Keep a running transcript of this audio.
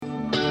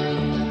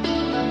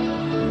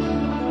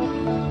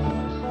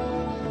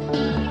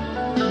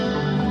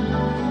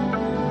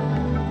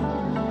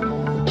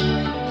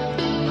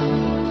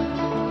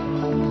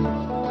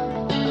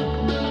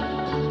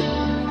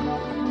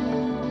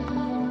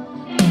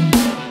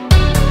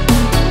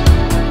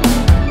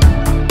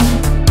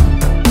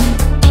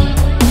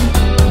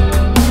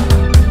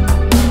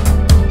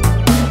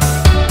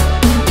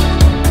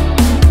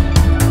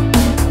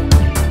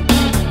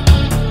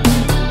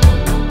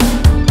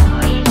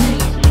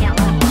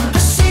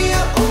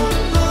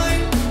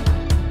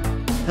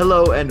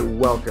Hello and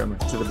welcome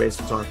to the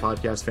Baseball Talk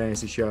Podcast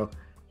Fantasy Show.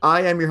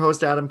 I am your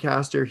host, Adam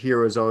Castor.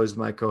 Here, as always,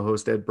 my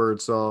co-host, Ed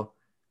Birdsall.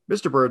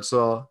 Mr.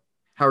 Birdsall,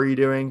 how are you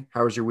doing?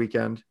 How was your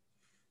weekend?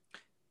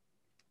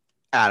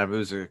 Adam, it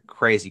was a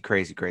crazy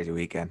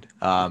weekend.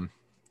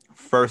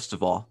 First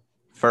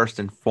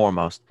and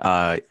foremost,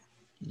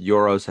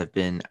 Euros have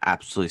been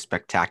absolutely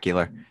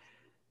spectacular.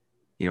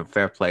 You know,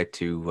 fair play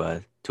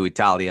to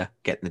Italia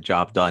getting the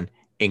job done,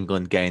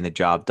 England getting the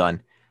job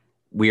done.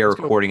 We are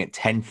recording at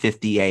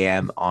 10:50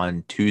 a.m.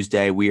 on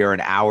Tuesday. We are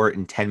an hour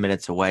and 10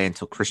 minutes away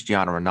until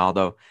Cristiano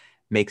Ronaldo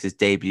makes his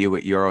debut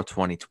at Euro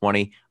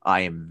 2020. I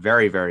am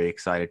very, very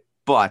excited,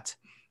 but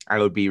I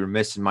would be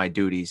remiss in my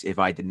duties if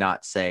I did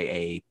not say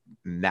a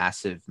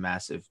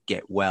massive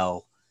get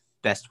well,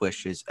 best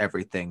wishes,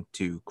 everything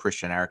to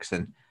Christian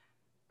Eriksen.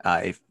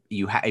 If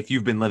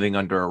you've been living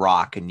under a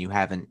rock and you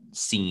haven't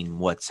seen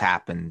what's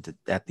happened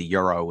at the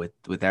Euro with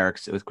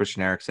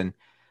Christian Eriksen,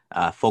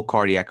 full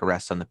cardiac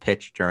arrest on the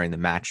pitch during the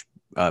match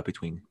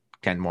between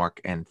Denmark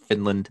and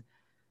Finland.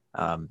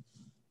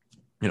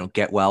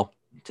 Get well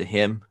to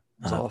him.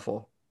 It's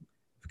awful.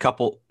 A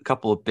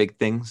couple of big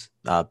things.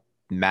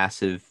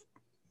 Massive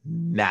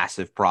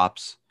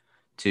props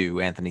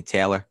to Anthony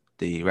Taylor,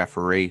 the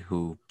referee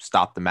who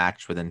stopped the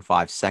match within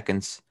 5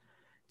 seconds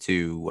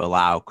to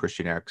allow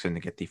Christian Eriksen to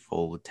get the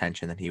full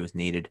attention that he was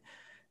needed.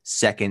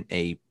 Second,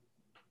 a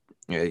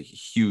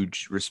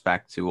huge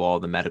respect to all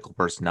the medical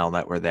personnel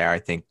that were there. I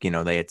think,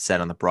 they had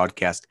said on the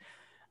broadcast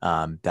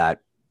that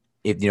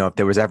if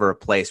there was ever a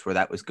place where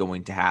that was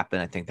going to happen,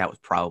 I think that was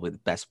probably the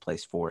best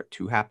place for it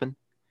to happen,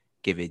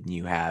 given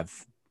you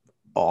have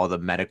all the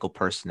medical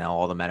personnel,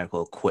 all the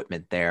medical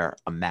equipment there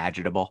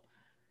imaginable.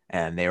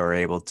 And they were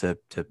able to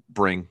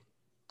bring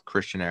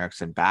Christian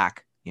Eriksen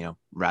back,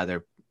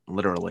 rather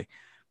literally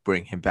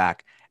bring him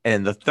back.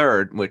 And the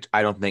third, which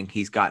I don't think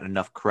he's gotten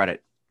enough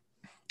credit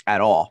at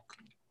all,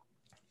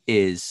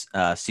 is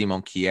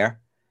Simon Kjær,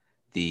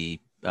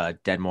 the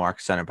Denmark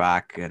center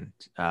back, and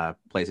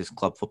plays his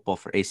club football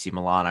for AC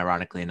Milan.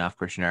 Ironically enough,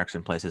 Christian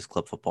Eriksen plays his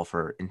club football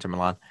for Inter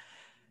Milan,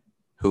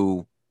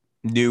 who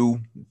knew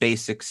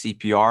basic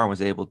CPR and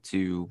was able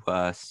to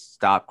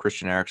stop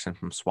Christian Eriksen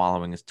from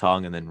swallowing his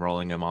tongue and then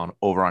rolling him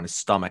over on his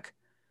stomach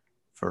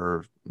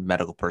for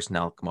medical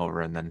personnel to come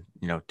over and then,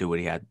 do what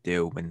he had to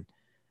do. And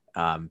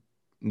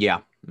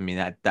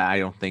that I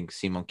don't think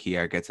Simon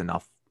Kjær gets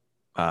enough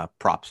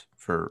props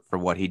for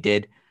what he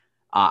did.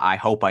 I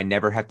hope I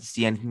never have to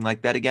see anything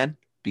like that again,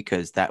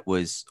 because that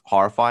was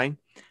horrifying.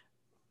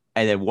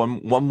 And then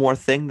one more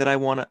thing that I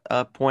want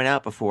to point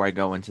out before I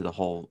go into the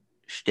whole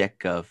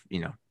shtick of,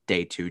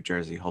 day 2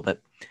 jersey hold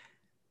it.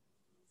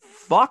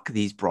 Fuck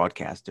these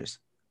broadcasters.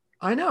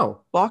 I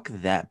know. Fuck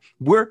them.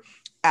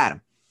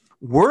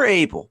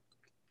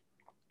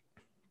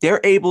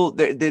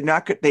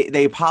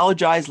 They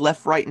apologize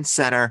left, right, and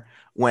center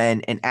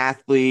when an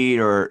athlete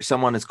or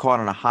someone is caught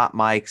on a hot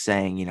mic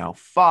saying,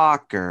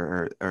 fuck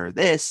or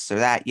this or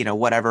that,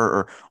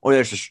 whatever, or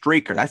there's a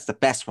streaker. That's the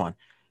best one.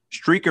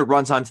 Streaker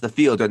runs onto the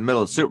field in the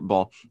middle of the Super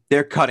Bowl.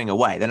 They're cutting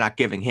away. They're not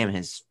giving him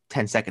his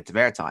 10 seconds of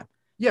airtime.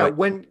 Yeah,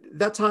 when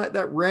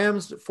that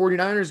Rams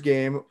 49ers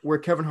game where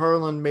Kevin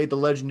Harlan made the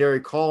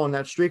legendary call on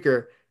that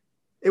streaker,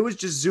 it was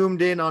just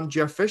zoomed in on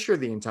Jeff Fisher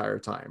the entire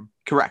time.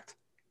 Correct.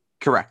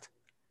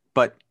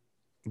 But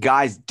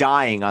guys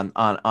dying on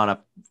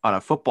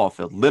a football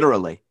field,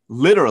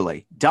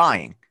 literally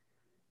dying,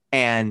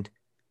 and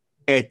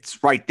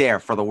it's right there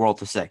for the world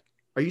to see.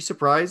 Are you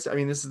surprised? I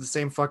mean, this is the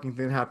same fucking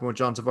thing that happened with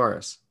John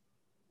Tavares.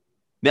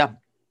 Yeah.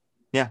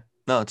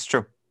 No, it's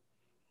true.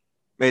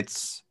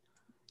 It's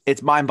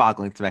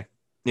mind-boggling to me.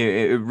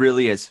 It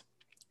really is.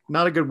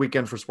 Not a good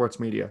weekend for sports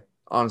media,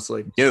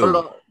 honestly.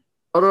 Started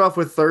off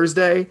with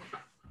Thursday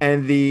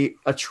and the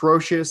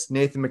atrocious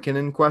Nathan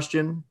McKinnon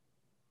question.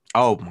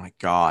 Oh my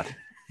God.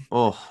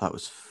 Oh, that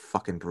was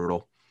fucking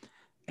brutal.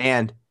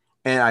 And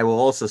I will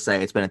also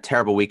say it's been a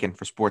terrible weekend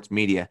for sports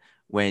media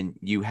when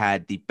you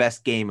had the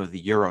best game of the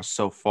Euro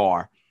so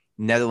far,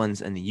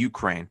 Netherlands and the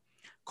Ukraine,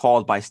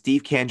 called by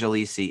Steve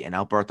Cangelisi and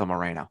Alberto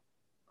Moreno,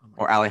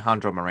 or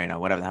Alejandro Moreno,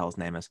 whatever the hell his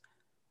name is.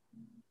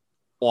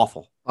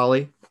 Awful.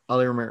 Ali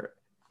Ramirez.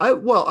 I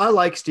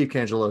like Steve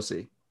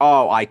Cangelisi.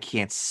 Oh, I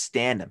can't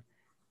stand him.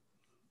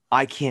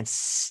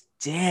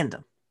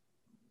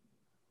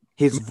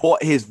 His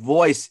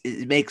voice,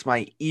 it makes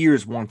my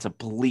ears want to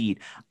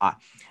bleed.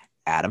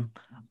 Adam,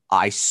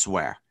 I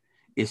swear,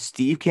 if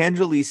Steve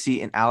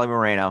Cangelisi and Ali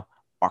Moreno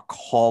are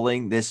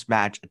calling this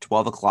match at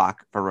 12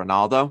 o'clock for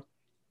Ronaldo,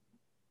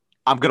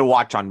 I'm going to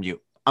watch on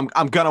mute. I'm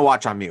going to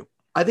watch on mute.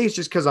 I think it's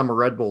just because I'm a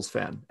Red Bulls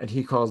fan and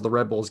he calls the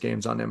Red Bulls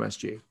games on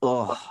MSG.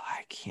 Oh,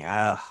 I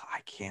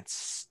can't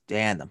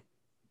stand them.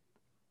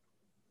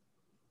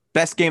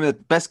 Best game of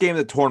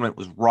the tournament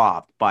was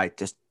robbed by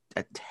just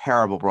a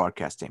terrible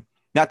broadcast team.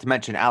 Not to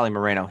mention Ali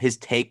Moreno. His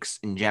takes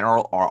in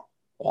general are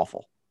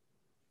awful.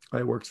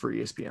 It works for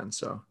ESPN,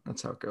 so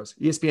that's how it goes.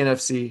 ESPN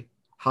FC,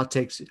 hot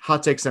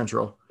take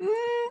central.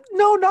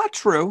 No, not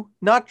true.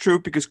 Not true,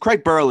 because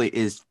Craig Burley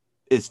is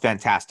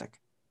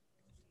fantastic.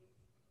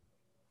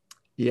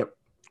 Yep.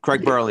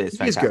 Craig Burley is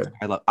He's fantastic.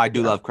 good. I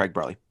do love Craig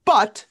Burley.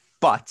 But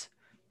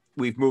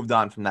we've moved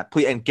on from that.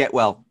 Please, and get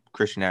well,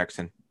 Christian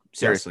Eriksen.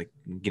 Seriously,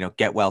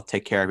 get well,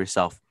 take care of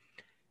yourself,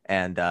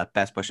 and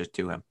best wishes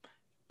to him.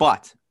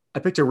 But I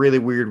picked a really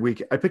weird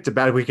week. I picked a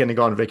bad weekend to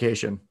go on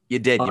vacation. You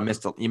did. You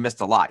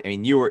missed a lot. I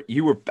mean, you were.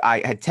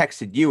 I had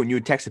texted you, and you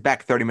had texted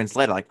back 30 minutes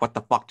later, like, "What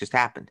the fuck just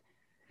happened?"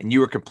 And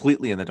you were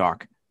completely in the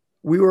dark.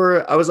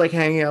 I was like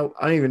hanging out.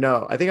 I don't even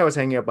know. I think I was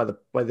hanging out by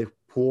the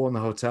pool in the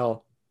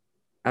hotel.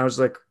 I was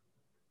like,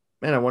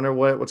 man, I wonder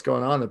what's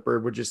going on. That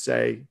Bird would just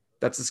say,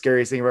 "That's the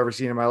scariest thing I've ever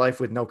seen in my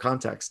life," with no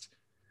context.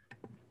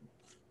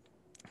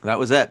 That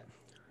was it.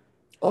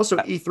 Also,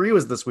 E3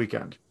 was this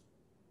weekend.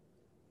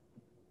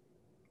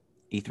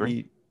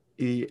 E3,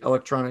 the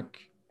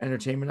Electronic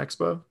Entertainment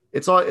Expo.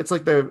 It's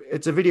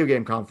a video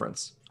game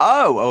conference.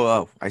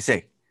 Oh, I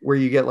see. Where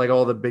you get like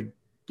all the big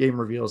game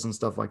reveals and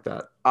stuff like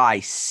that. I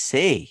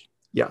see.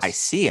 Yes. I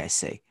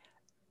see.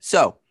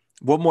 So,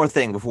 one more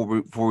thing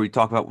before we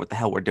talk about what the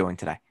hell we're doing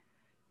today.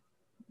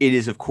 It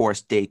is, of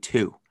course, day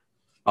 2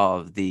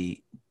 of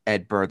the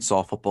Ed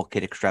Birdsall Football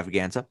Kit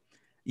Extravaganza.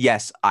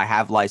 Yes, I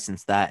have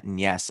licensed that, and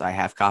yes, I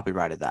have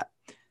copyrighted that.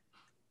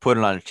 Put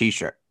it on a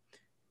t-shirt.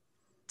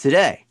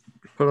 Today.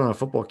 Put it on a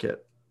football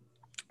kit.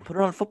 Put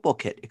it on a football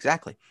kit,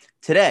 exactly.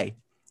 Today,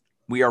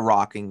 we are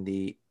rocking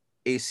the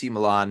AC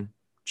Milan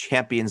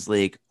Champions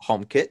League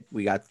home kit.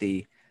 We got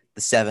the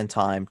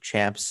 7-time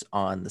champs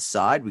on the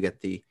side. We got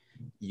the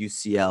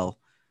UCL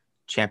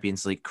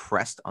Champions League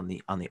crest on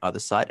the other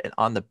side. And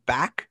on the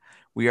back,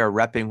 we are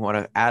repping one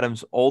of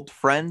Adam's old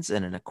friends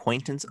and an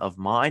acquaintance of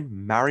mine,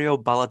 Mario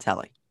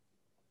Balotelli.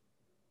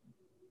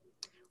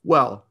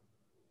 Well,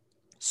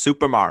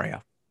 Super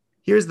Mario.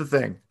 Here's the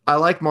thing. I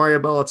like Mario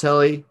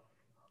Balotelli.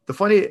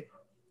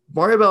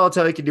 Mario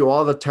Balotelli can do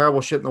all the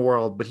terrible shit in the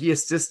world, but he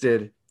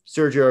assisted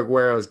Sergio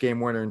Aguero's game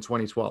winner in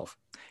 2012.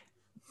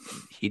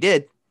 He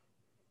did.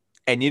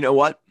 And you know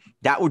what?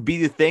 That would be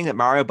the thing that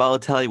Mario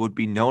Balotelli would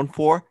be known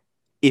for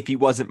if he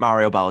wasn't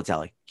Mario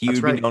Balotelli. Be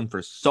known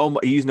for so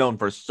much. He's known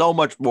for so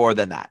much more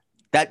than that.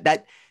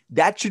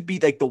 That should be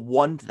like the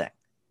one thing.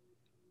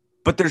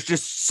 But there's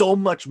just so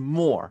much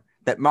more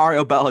that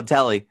Mario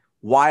Balotelli,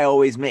 why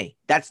always me?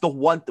 That's the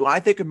one. When I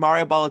think of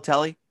Mario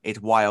Balotelli, it's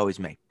why always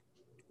me.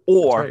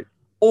 Or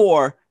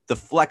the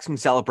flexing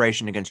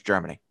celebration against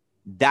Germany.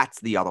 That's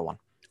the other one.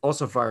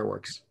 Also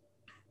fireworks.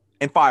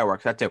 And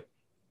fireworks, that too.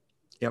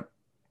 Yep.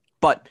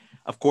 But,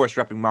 of course,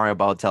 repping Mario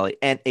Balotelli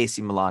and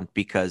AC Milan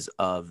because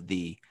of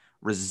the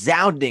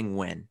resounding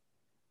win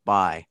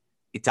by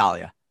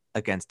Italia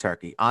against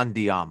Turkey.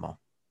 Andiamo.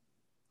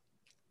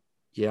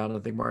 Yeah, I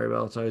don't think Mario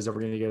Balotelli is ever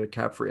going to get a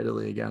cap for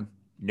Italy again.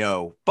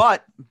 No,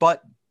 but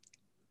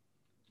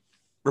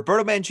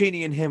Roberto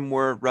Mancini and him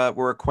were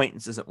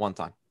acquaintances at one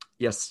time.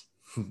 Yes,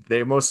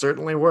 they most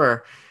certainly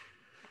were.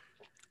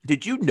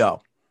 Did you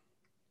know?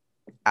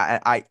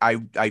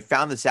 I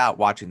found this out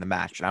watching the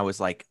match, and I was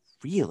like,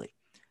 really?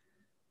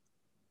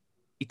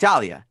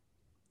 Italia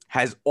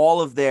has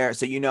all of their,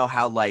 so you know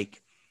how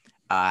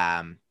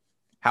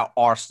how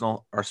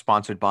Arsenal are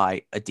sponsored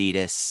by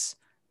Adidas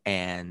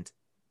and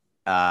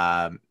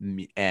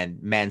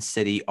Man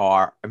City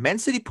are Man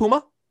City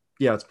Puma?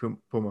 Yeah, it's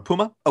Puma.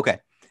 Puma? Okay.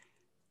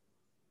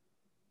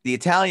 The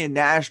Italian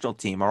national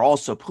team are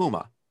also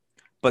Puma,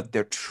 but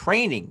their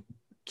training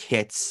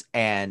kits,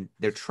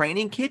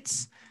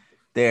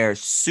 their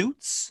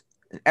suits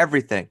and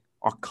everything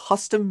are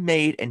custom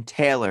made and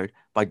tailored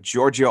by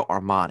Giorgio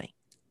Armani.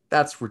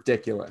 That's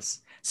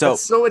ridiculous. So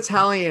that's so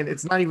Italian.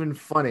 It's not even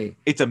funny.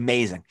 It's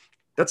amazing.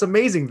 That's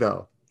amazing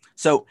though.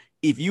 So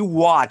if you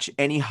watch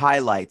any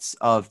highlights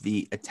of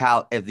the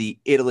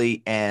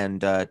Italy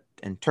and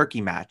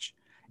Turkey match,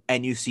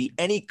 and you see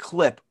any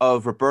clip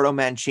of Roberto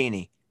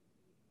Mancini,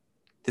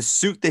 the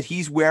suit that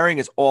he's wearing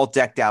is all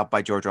decked out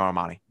by Giorgio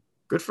Armani.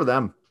 Good for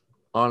them,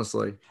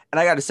 honestly. And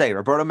I got to say,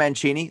 Roberto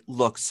Mancini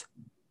looks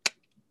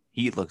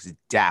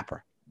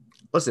dapper.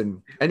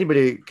 Listen,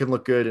 anybody can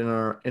look good in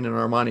an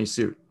Armani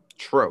suit.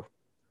 True.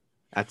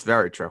 That's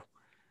very true.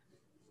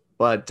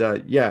 But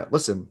yeah,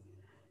 listen,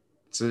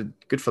 it's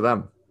good for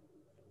them.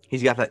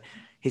 He's got that.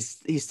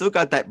 He's still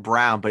got that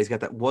brown, but he's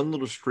got that one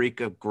little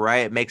streak of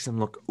gray. It makes him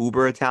look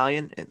uber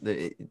Italian.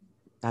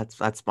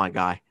 That's my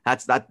guy.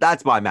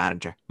 That's my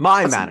manager.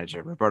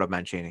 Manager, Roberto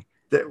Mancini.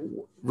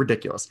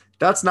 Ridiculous.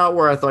 That's not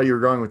where I thought you were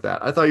going with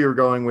that. I thought you were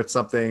going with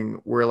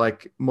something where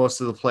like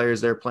most of the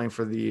players they're playing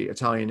for the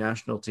Italian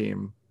national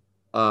team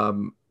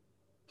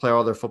play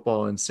all their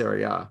football in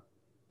Serie A.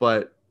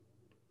 But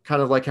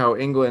kind of like how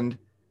England,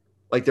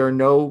 like there are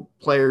no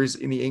players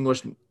in the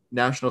English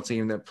national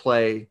team that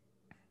play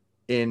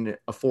in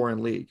a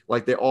foreign league.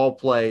 Like they all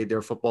play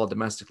their football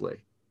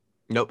domestically.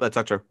 Nope, that's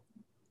not true.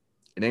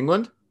 In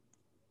England?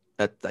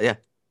 That's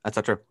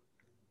not true.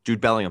 Jude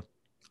Bellingham.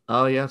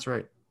 Oh yeah, that's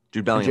right.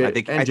 Jude Bellingham. I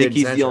think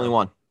he's Sancho. the only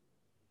one.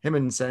 Him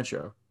and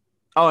Sancho.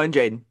 Oh, and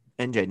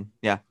Jaden.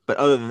 Yeah. But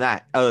other than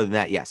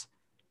that, yes.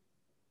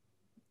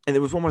 And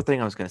there was one more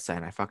thing I was going to say,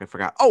 and I fucking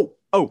forgot.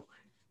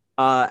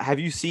 Have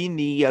you seen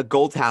the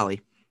goal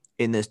tally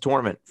in this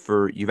tournament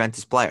for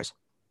Juventus players?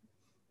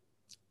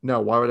 No,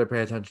 why would I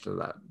pay attention to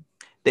that?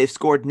 They've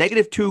scored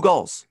 -2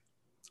 goals.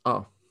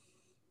 Oh,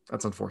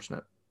 that's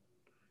unfortunate.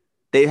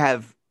 They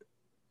have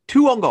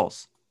 2 own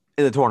goals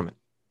in the tournament.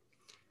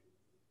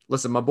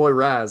 Listen, my boy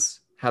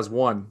Raz has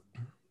one.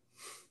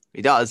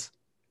 He does.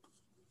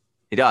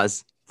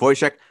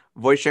 Wojciech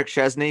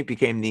Szczesny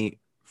became the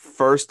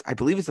first, I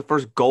believe, it's the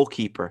first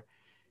goalkeeper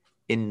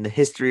in the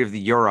history of the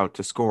Euro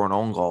to score an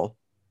own goal.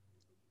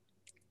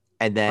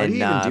 And How do then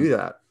you even do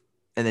that?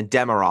 And then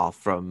Demirel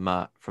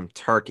from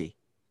Turkey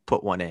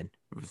put one in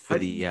for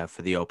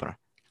the opener.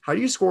 How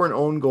do you score an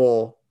own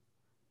goal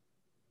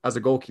as a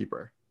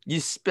goalkeeper? You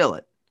spill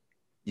it.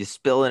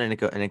 And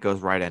it goes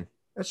right in.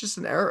 That's just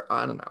an error.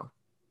 I don't know.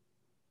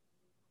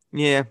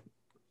 Yeah,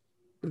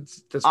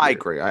 That's I weird.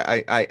 agree.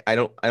 I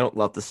don't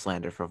love the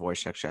slander for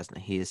Wojciech Szczesny.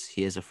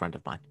 He is a friend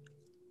of mine.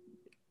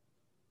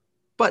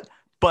 But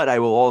I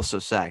will also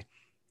say,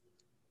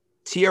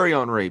 Thierry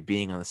Henry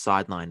being on the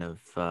sideline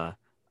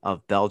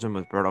of Belgium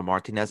with Roberto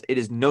Martinez, it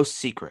is no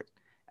secret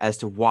as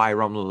to why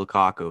Romelu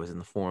Lukaku is in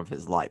the form of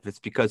his life. It's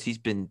because he's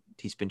been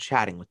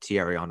chatting with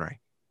Thierry Henry.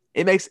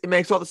 It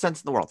makes all the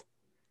sense in the world.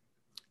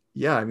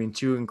 Yeah, I mean,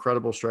 2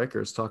 incredible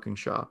strikers talking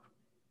shop.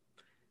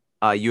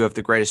 You have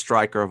the greatest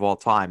striker of all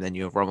time, then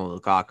you have Romelu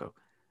Lukaku.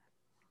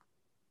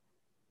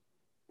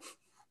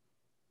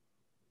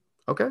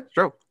 Okay.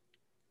 True.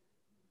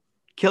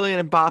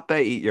 Kylian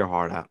Mbappe, eat your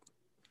heart out.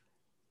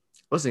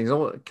 Listen,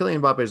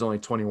 Kylian Mbappe is only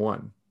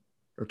 21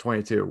 or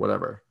 22,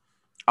 whatever.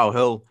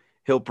 Oh,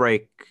 he'll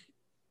break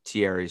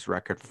Thierry's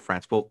record for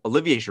France. Well,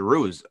 Olivier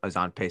Giroud is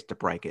on pace to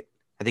break it.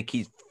 I think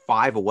he's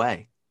 5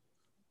 away,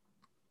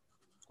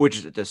 which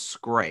is a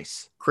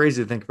disgrace.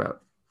 Crazy to think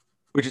about.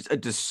 Which is a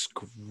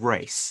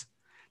disgrace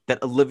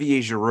that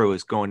Olivier Giroud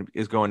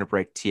is going to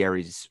break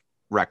Thierry's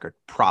record,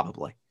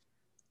 probably.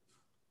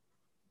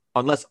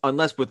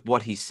 Unless with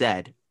what he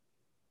said,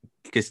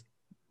 because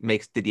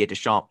makes Didier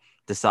Deschamps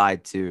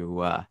decide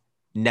to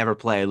never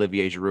play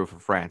Olivier Giroud for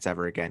France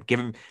ever again. Give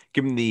him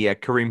the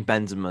Karim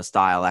Benzema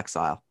style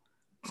exile.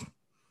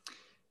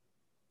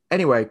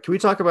 Anyway, can we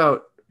talk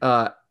about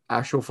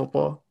actual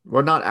football?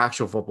 Well, not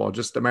actual football,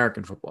 just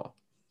American football.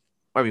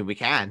 I mean, we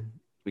can.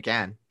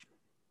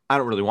 I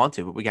don't really want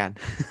to, but we can.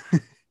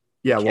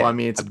 Yeah, well, I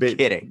mean, it's I'm a bit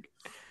kidding.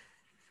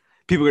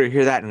 People are going to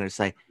hear that and they're going to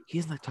say, he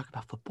doesn't like talking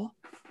about football?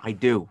 I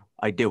do.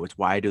 It's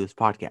why I do this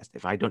podcast.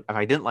 If I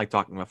didn't like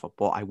talking about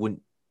football, I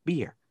wouldn't be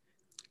here.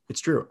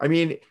 It's true. I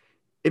mean,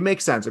 it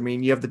makes sense. I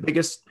mean, you have the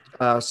biggest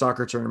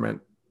soccer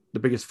tournament, the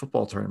biggest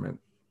football tournament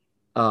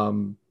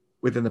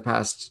within the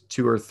past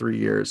 2 or 3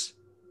 years,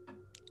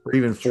 or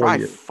even 4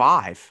 years.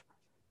 5.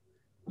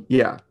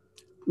 Yeah.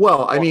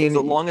 Well, I mean, it's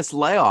the longest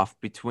layoff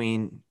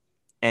between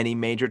any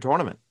major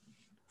tournament.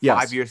 Yes.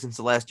 5 years since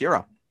the last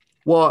Euro.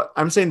 Well,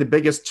 I'm saying the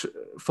biggest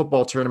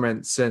football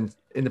tournament since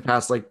in the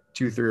past like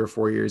 2, 3, or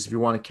 4 years, if you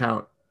want to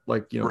count,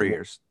 like, 3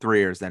 years. 3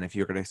 years. Then, if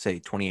you're going to say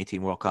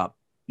 2018 World Cup.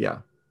 Yeah.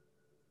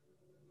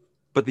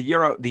 But the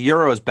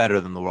Euro is better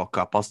than the World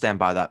Cup. I'll stand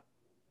by that.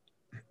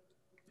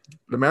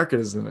 But America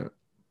isn't it?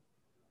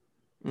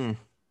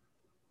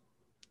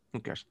 Who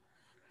cares?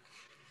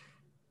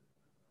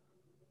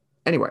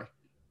 Anyway,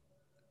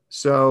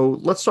 so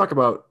let's talk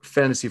about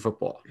fantasy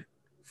football.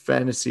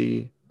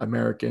 Fantasy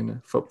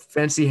American football.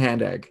 Fantasy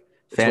hand egg.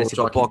 Fantasy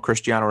football,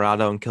 Cristiano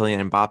Ronaldo and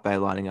Kylian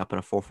Mbappe lining up in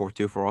a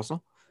 4-4-2 for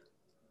Arsenal.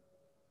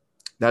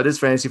 That is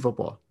fantasy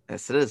football.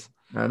 Yes, it is.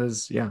 That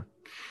is, yeah.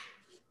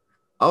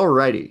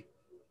 Alrighty.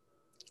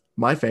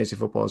 My fantasy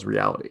football is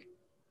reality.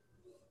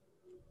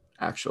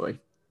 Actually.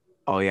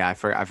 Oh yeah, I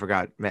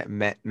forgot.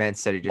 Man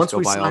said he just Once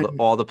go by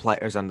all the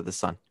players under the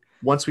sun.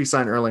 Once we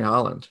sign Erling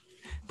Haaland.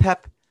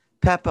 Pep,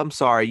 I'm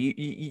sorry.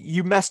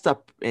 You messed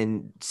up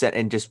and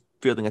just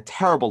fielding a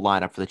terrible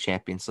lineup for the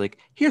Champions League.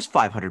 Here's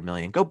 $500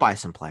 million. Go buy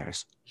some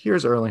players.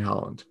 Here's Erling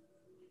Haaland.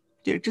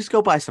 Dude, just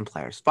go buy some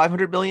players.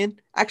 $500 million.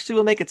 Actually,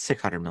 we'll make it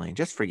 $600 million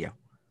just for you.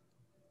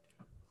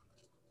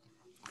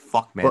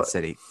 Fuck Man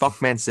City.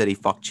 Fuck Man City.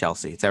 Fuck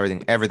Chelsea. It's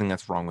everything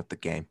that's wrong with the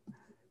game.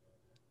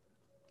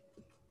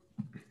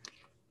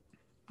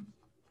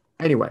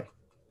 Anyway,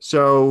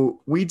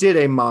 so we did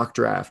a mock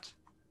draft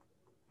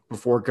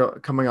before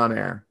coming on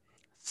air.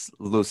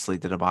 Loosely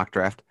did a mock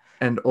draft.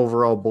 And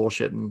overall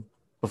bullshitting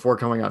before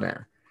coming on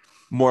air.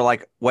 More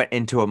like went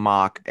into a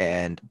mock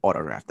and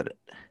auto drafted it.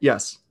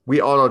 Yes, we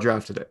auto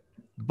drafted it.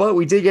 But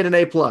we did get an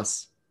A+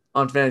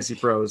 on Fantasy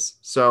Pros.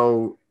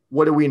 So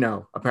what do we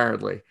know,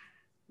 apparently?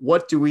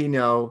 What do we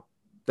know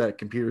that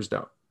computers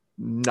don't?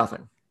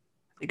 Nothing.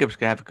 I think I'm just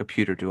going to have a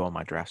computer do all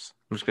my drafts.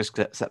 I'm just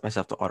going to set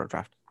myself to auto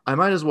draft. I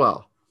might as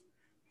well.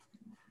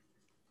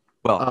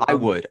 Well, I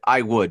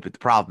would, but the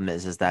problem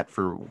is that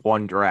for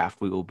one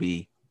draft, we will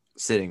be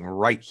sitting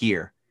right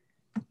here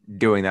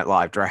doing that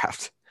live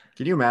draft.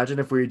 Can you imagine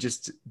if we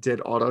just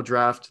did auto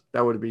draft?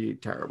 That would be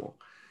terrible.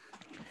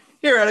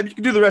 Here, Adam, you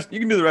can do the rest. You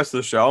can do the rest of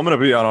the show. I'm going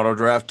to be on auto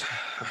draft.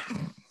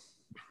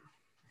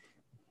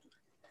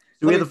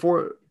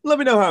 Let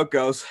me know how it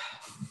goes.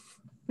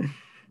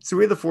 So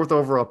we had the 4th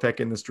overall pick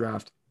in this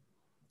draft,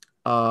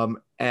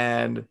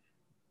 and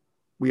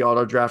we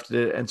auto drafted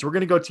it. And so we're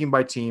going to go team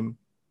by team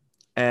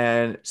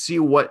and see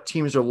what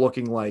teams are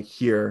looking like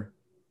here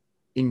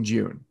in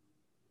June,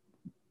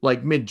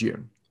 like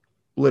mid-June,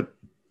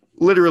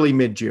 literally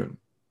mid-June.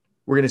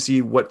 We're going to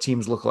see what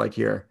teams look like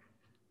here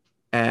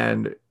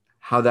and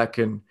how that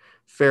can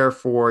fare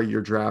for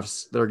your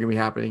drafts that are going to be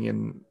happening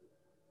in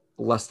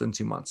less than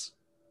 2 months,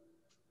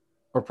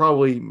 or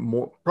probably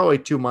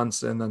 2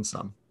 months and then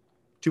some.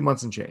 2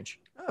 months and change.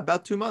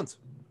 About 2 months.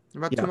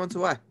 About Yeah. 2 months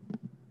away.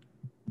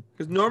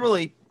 Because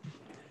normally,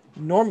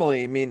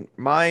 I mean,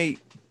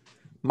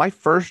 my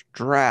first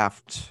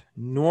draft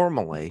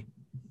normally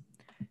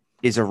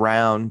is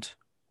around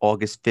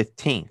August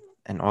 15th,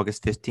 and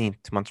August 15th,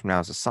 2 months from now,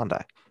 is a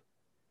Sunday.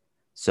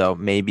 So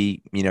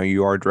maybe,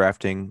 you are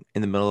drafting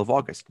in the middle of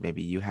August.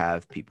 Maybe you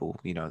have people,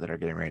 that are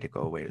getting ready to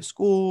go away to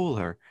school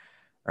or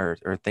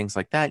things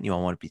like that. And you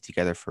all want to be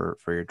together for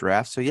your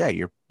draft. So yeah,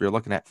 you're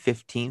looking at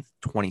 15th,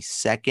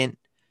 22nd.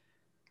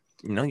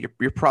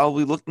 You're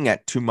probably looking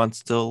at 2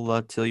 months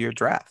till your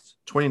draft.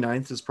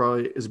 29th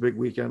is a big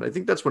weekend. I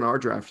think that's when our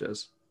draft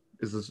is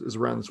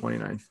around the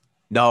 29th.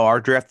 No, our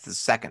draft is the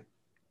second.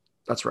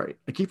 That's right.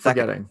 I keep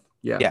Second. forgetting.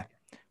 Yeah. Yeah.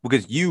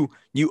 Because you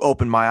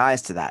opened my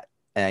eyes to that,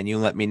 and you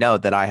let me know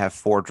that I have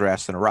 4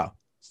 drafts in a row.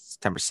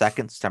 September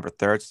 2nd, September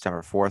 3rd,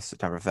 September 4th,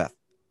 September 5th.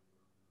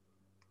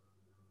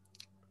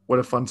 What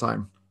a fun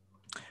time.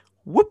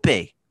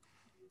 Whoopee.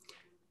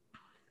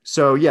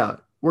 So yeah,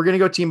 we're going to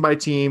go team by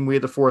team. We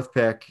had the 4th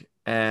pick,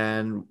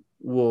 and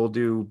we'll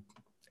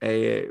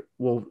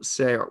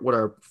say what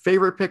our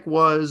favorite pick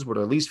was, what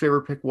our least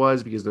favorite pick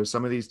was, because there's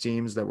some of these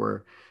teams that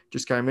were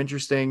just kind of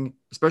interesting,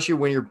 especially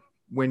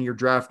when you're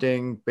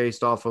drafting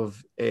based off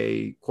of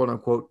a quote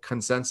unquote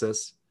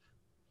consensus.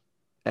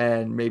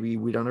 And maybe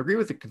we don't agree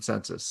with the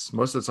consensus.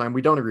 Most of the time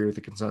we don't agree with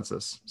the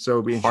consensus. So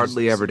it'll be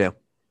hardly ever do.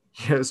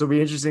 Yeah, so it'll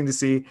be interesting to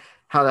see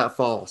how that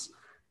falls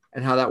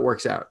and how that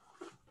works out.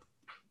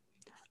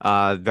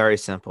 Very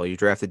simple. You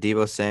drafted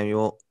Deebo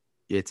Samuel.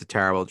 It's a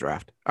terrible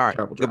draft. All right.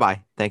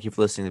 Goodbye. Thank you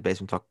for listening to the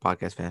Basement Talk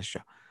Podcast Fantasy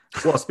Show.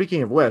 Well,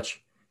 speaking of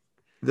which,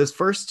 this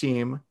first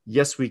team,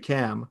 Yes We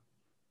Can,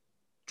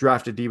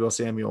 drafted Deebo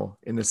Samuel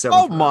in the 7th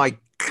round. My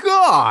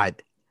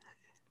God.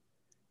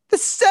 The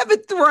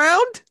 7th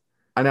round?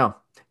 I know.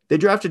 They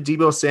drafted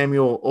Deebo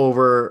Samuel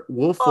over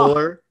Will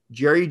Fuller,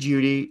 Jerry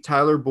Jeudy,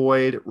 Tyler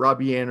Boyd,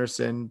 Robbie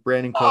Anderson,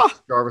 Brandon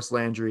Cooks, Jarvis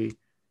Landry,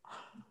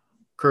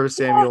 Curtis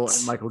Samuel,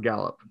 and Michael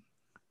Gallup,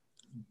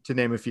 to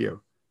name a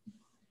few.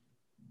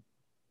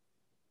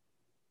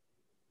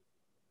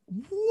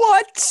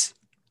 What?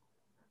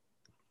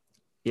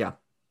 Yeah.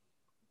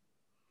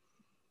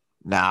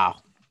 Nah,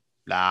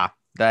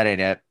 that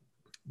ain't it.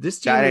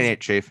 Ain't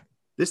it, Chief.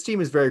 This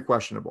team is very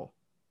questionable.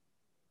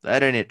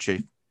 That ain't it,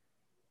 Chief.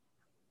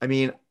 I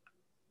mean,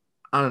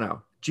 I don't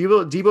know.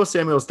 Deebo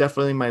Samuel is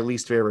definitely my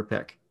least favorite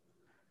pick,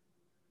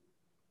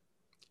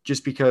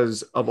 just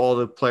because of all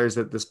the players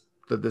that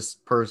this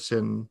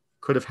person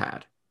could have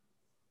had.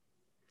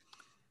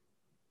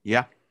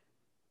 Yeah.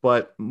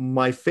 But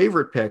my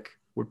favorite pick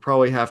would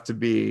probably have to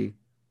be.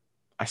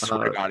 I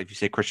swear to God, if you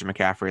say Christian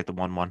McCaffrey at the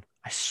 1-1,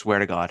 I swear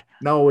to God.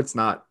 No, it's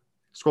not.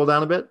 Scroll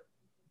down a bit.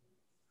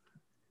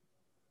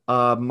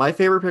 My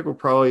favorite pick will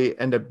probably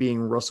end up being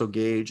Russell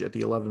Gage at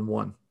the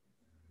 11-1.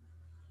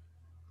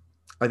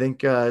 I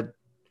think, now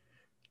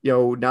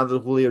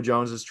that Julio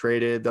Jones is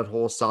traded, that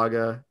whole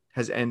saga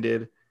has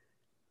ended.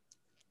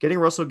 Getting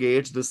Russell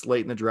Gage this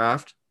late in the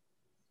draft,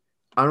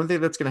 I don't think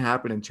that's going to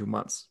happen in 2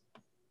 months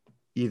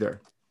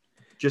either,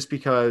 just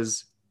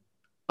because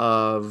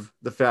of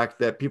the fact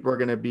that people are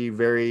going to be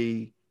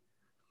very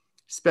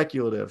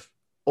speculative,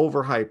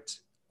 overhyped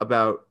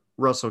about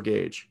Russell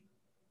Gage,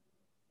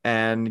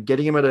 and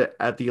getting him in the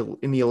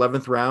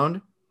 11th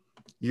round,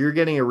 you're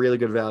getting a really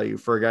good value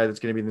for a guy that's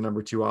going to be the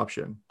number 2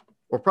 option,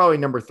 or probably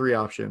number 3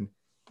 option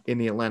in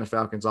the Atlanta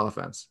Falcons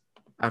offense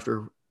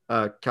after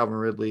Calvin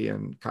Ridley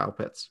and Kyle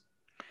Pitts.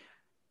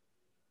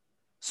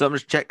 So I'm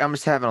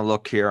just having a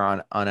look here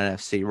on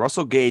NFC.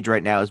 Russell Gage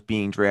right now is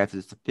being drafted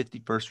as the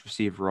 51st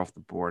receiver off the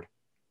board.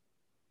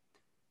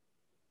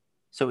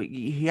 So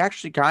he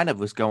actually kind of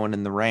was going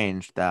in the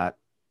range that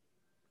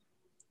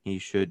he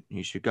should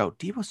go.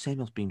 Deebo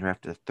Samuel's being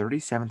drafted as the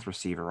 37th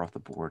receiver off the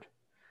board.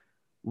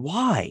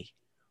 Why?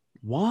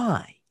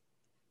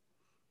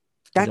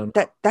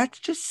 That's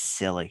just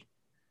silly.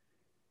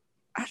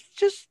 That's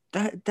just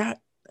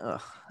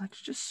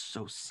that's just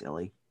so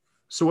silly.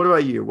 So what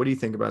about you? What do you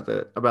think about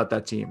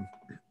that team?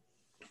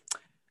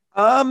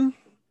 If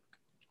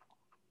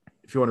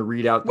you want to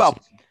read out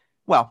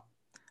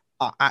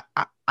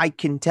I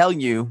can tell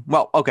you.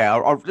 Well, okay,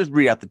 I'll just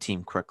read out the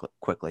team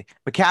quickly.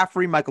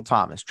 McCaffrey, Michael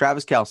Thomas,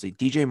 Travis Kelce,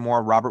 DJ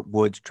Moore, Robert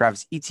Woods,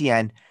 Travis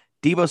Etienne,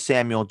 Deebo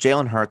Samuel,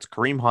 Jalen Hurts,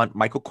 Kareem Hunt,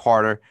 Michael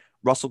Carter,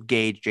 Russell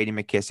Gage, J.D.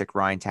 McKissick,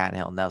 Ryan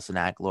Tannehill, Nelson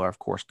Agholor. Of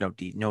course,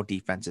 no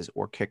defenses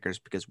or kickers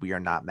because we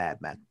are not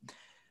madmen.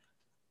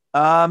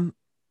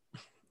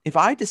 If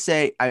I had to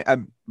say,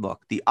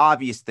 look, the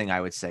obvious thing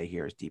I would say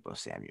here is Deebo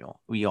Samuel.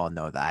 We all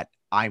know that.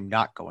 I'm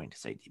not going to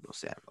say Deebo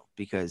Samuel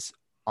because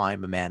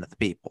I'm a man of the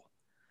people,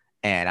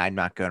 and I'm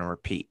not going to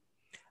repeat.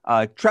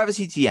 Travis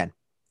Etienne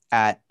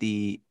at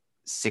the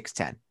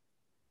 6'10".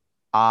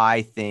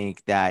 I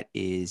think that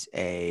is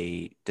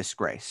a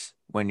disgrace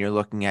when you're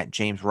looking at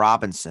James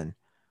Robinson,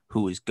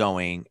 who is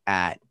going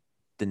at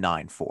the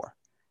 9-4.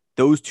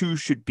 Those two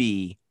should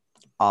be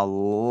a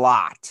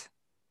lot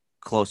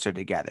closer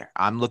together.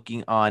 I'm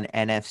looking on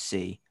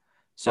NFC.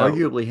 So,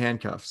 Arguably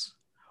handcuffs.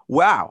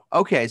 wow.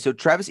 Okay. So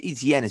Travis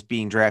Etienne is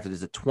being drafted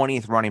as the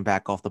 20th running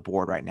back off the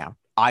board right now.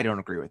 I don't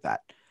agree with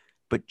that.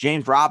 But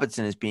James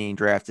Robinson is being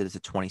drafted as the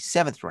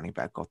 27th running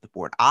back off the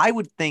board. I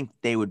would think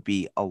they would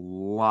be a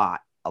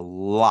lot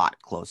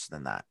closer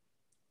than that.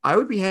 I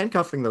would be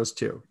handcuffing those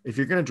two. If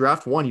you're going to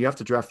draft one, you have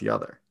to draft the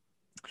other.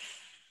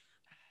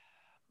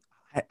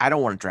 I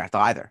don't want to draft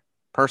either,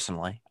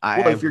 personally.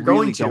 Well, if you're really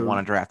going to, don't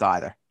want to draft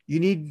either. You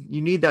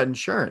need that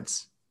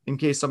insurance in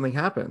case something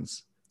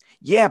happens.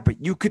 Yeah,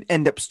 but you could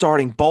end up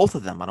starting both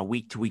of them on a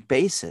week-to-week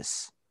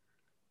basis.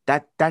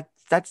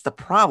 That's the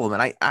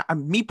problem.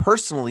 And me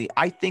personally,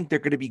 I think they're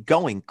going to be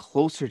going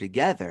closer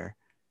together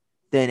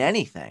than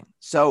anything.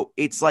 So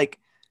it's like,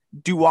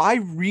 do I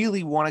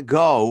really want to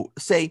go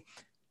say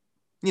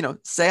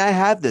I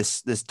have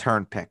this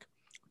turn pick?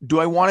 Do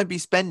I want to be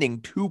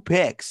spending 2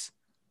 picks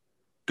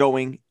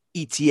going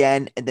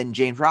ETN and then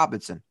James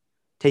Robinson,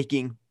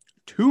 taking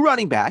 2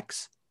 running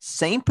backs,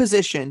 same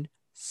position,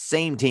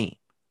 same team?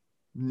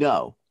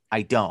 No,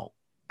 I don't.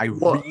 I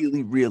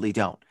really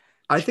don't.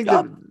 I think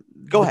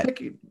go ahead.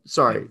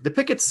 The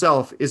pick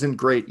itself isn't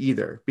great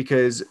either,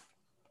 because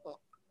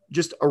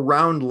just a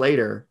round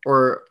later,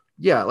 our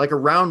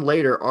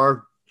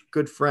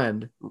good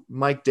friend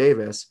Mike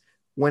Davis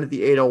went at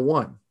the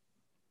 801.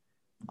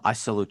 I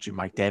salute you,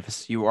 Mike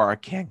Davis. You are a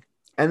king.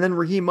 And then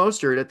Raheem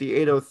Mostert at the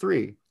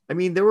 803. I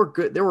mean, there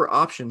were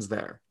options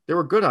there. There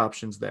were good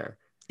options there.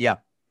 Yeah.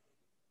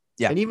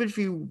 Yeah. And even if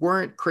you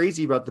weren't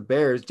crazy about the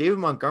Bears, David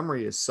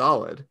Montgomery is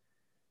solid.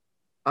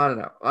 I don't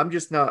know.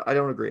 I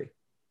don't agree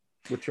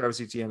with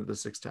Travis Etienne at the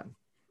 6'10".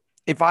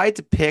 If I had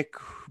to pick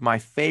my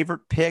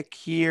favorite pick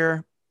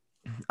here,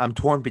 I'm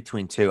torn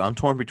between 2. I'm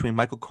torn between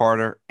Michael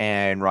Carter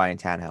and Ryan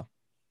Tannehill.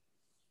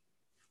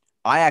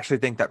 I actually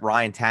think that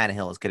Ryan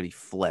Tannehill is going to be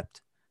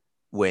flipped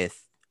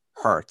with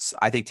Hurts.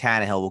 I think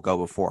Tannehill will go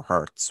before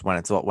Hurts when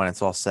it's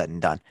all said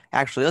and done.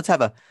 Actually, let's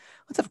have a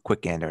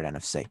quick gander at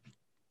NFC.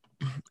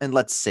 And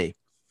let's see.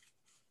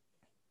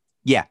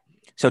 Yeah.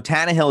 So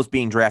Tannehill is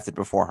being drafted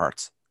before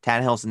Hurts.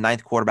 Tannehill's the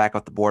 9th quarterback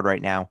off the board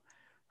right now.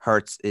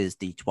 Hurts is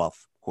the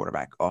 12th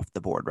quarterback off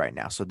the board right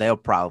now. So they'll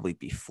probably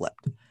be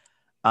flipped.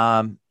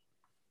 Tannehill,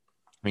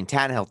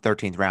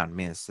 13th round. I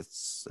mean,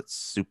 it's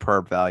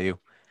superb value.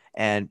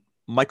 And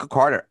Michael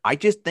Carter, I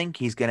just think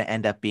he's going to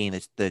end up being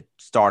the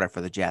starter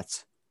for the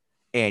Jets.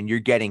 And you're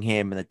getting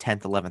him in the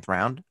 10th, 11th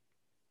round.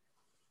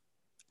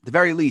 At the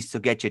very least,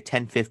 he'll get you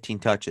 10, 15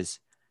 touches.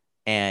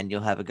 And you'll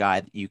have a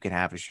guy that you can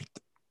have as your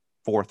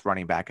 4th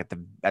running back at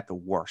the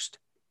worst,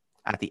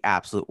 at the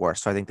absolute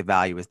worst. So I think the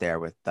value is there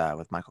with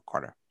Michael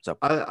Carter. So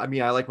I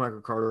like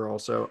Michael Carter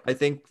also. I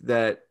think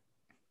that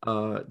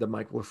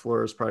Mike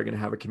LaFleur is probably going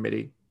to have a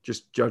committee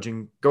just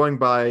going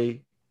by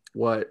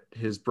what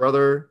his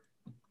brother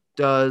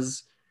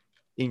does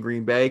in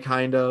Green Bay,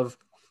 kind of,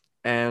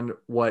 and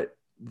what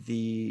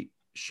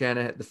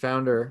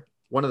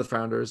one of the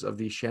founders of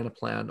the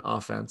Shanaplan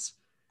offense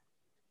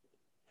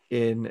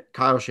in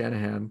Kyle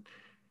Shanahan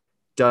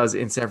does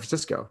in San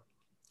Francisco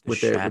with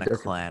their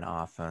Shanaplan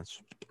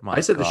offense. I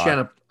said the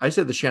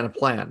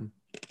Shanaplan.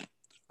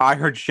 I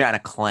heard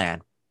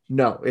Shanaclan.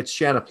 No, it's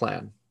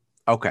Shanaplan.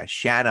 Okay,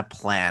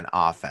 Shanaplan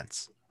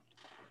offense.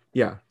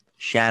 Yeah,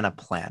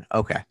 Shanaplan.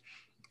 Okay.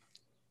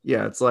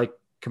 Yeah, it's like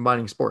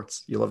combining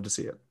sports. You love to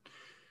see it.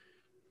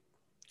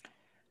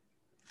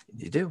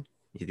 You do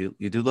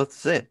love to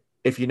see it.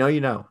 If you know,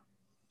 you know.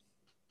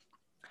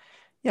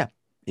 Yeah,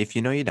 if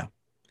you know, you know.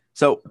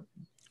 So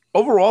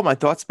overall, my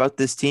thoughts about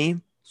this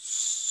team,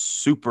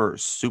 super,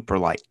 super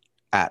light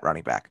at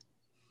running back.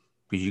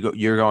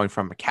 You're going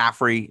from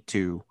McCaffrey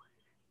to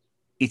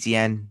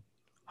Etienne,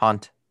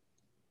 Hunt,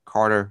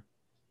 Carter,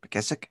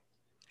 McKissick.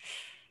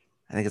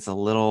 I think it's a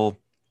little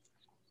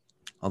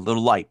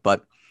light,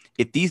 but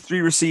if these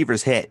 3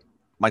 receivers hit,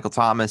 Michael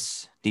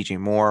Thomas, DJ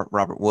Moore,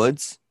 Robert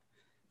Woods,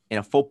 in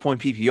a full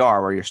point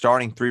PPR where you're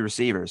starting 3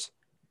 receivers,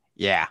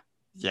 yeah,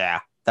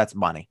 that's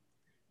money.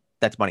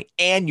 That's money.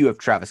 And you have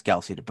Travis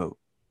Kelce to boot.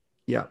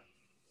 Yeah.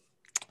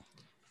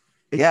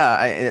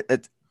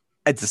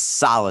 It's a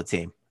solid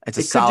team. It's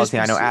a solid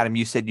team. I know, Adam,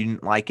 you said you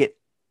didn't like it.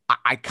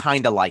 I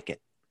kind of like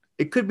it.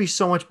 It could be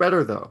so much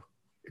better, though.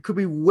 It could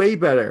be way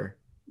better.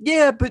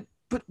 Yeah, but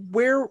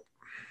where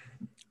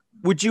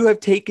would you have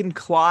taken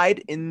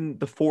Clyde in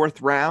the 4th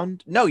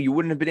round? No, you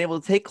wouldn't have been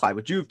able to take Clyde.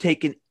 Would you have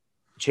taken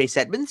Chase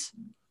Edmonds?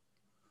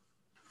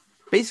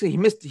 Basically, he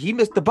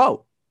missed the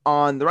boat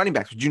on the running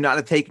backs. Would you not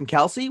have taken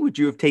Kelce? Would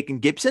you have taken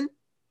Gibson?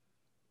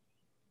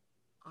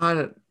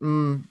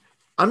 I'm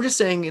just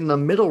saying in the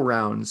middle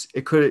rounds,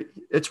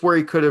 it's where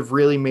he could have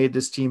really made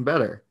this team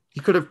better. He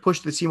could have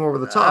pushed the team over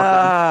the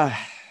top.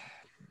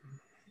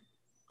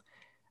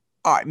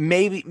 All right,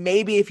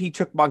 maybe if he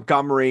took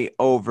Montgomery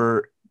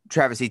over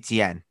Travis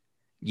Etienne,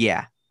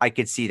 yeah, I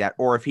could see that.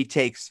 Or if he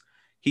takes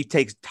he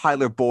takes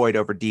Tyler Boyd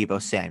over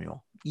Deebo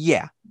Samuel.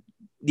 Yeah,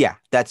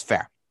 that's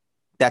fair.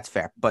 That's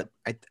fair. But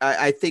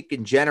I think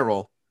in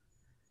general,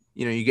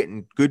 you're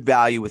getting good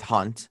value with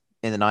Hunt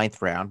in the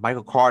 9th round.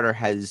 Michael Carter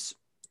has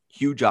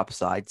huge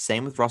upside.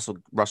 Same with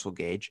Russell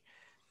Gage.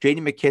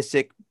 J.D.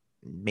 McKissic,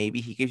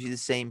 maybe he gives you the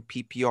same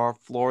PPR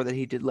floor that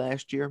he did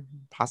last year.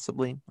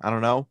 Possibly. I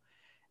don't know.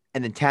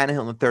 And then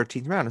Tannehill in the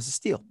 13th round is a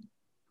steal.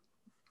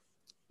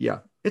 Yeah,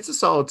 it's a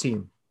solid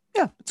team.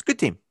 Yeah, it's a good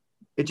team.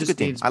 It just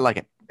needs. I like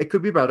it. It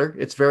could be better.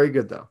 It's very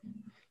good though.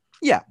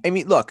 Yeah, I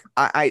mean, look,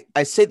 I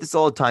say this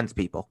all the time to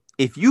people.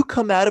 If you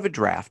come out of a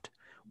draft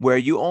where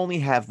you only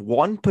have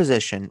one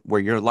position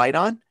where you're light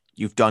on,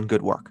 you've done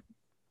good work.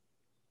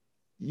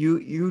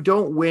 You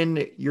don't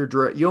win you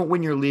don't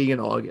win your league in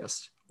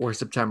August or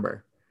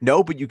September.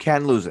 No, but you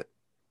can lose it.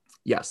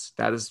 Yes,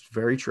 that is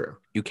very true.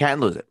 You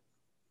can lose it.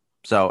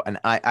 So, and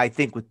I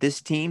think with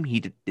this team,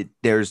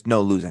 there's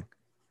no losing.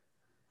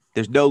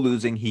 There's no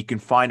losing. He can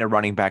find a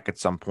running back at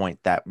some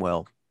point that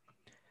will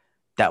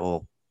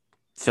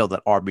fill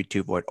that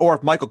RB2 void. Or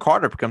if Michael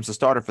Carter becomes the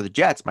starter for the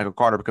Jets, Michael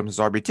Carter becomes his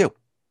RB2.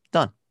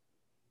 Done.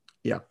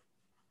 Yeah.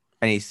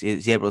 And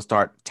he's able to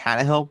start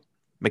Tannehill,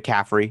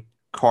 McCaffrey,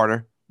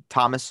 Carter,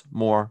 Thomas,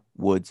 Moore,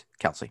 Woods,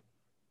 Kelsey.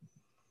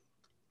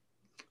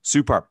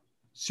 Superb.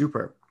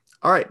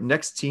 All right,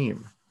 next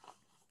team.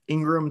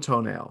 Ingram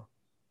Toenail.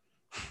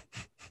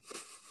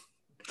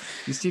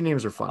 These team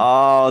names are fun.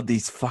 Oh,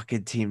 these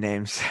fucking team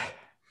names.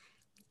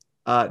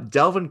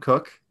 Dalvin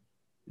Cook,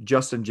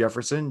 Justin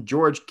Jefferson,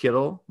 George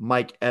Kittle,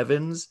 Mike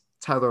Evans,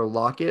 Tyler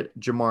Lockett,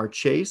 Jamar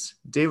Chase,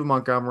 David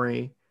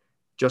Montgomery,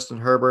 Justin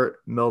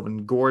Herbert,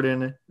 Melvin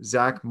Gordon,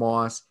 Zach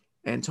Moss,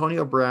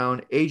 Antonio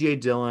Brown, A.J.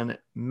 Dillon,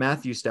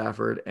 Matthew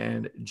Stafford,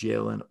 and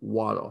Jalen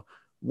Waddle.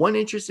 One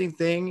interesting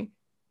thing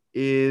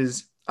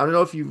is, I don't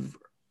know if you've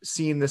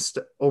seen this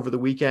over the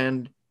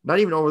weekend, not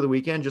even over the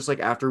weekend, just like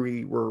after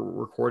we were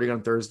recording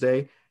on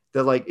Thursday,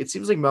 that like it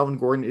seems like Melvin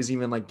Gordon is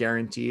even like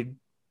guaranteed.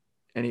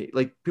 And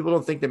people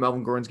don't think that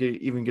Melvin Gordon's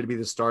even going to be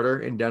the starter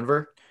in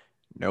Denver.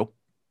 Nope.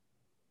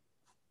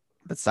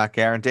 That's not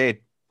guaranteed.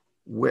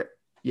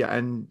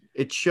 And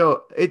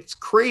it's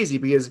crazy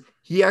because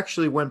he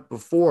actually went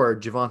before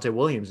Javonte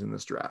Williams in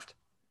this draft.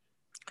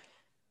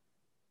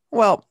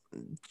 Well,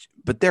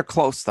 but they're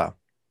close though.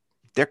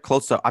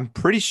 I'm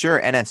pretty sure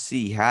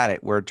NFC had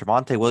it where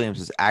Javonte Williams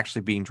is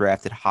actually being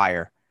drafted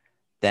higher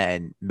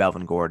than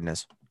Melvin Gordon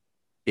is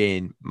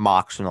in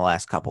mocks from the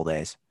last couple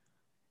days.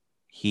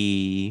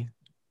 He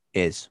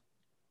is.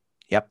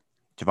 Yep.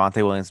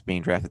 Javonte Williams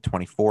being drafted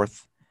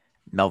 24th,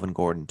 Melvin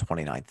Gordon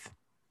 29th.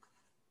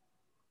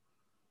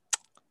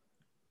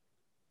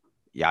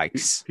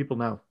 Yikes. People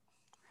know.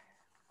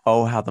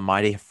 Oh, how the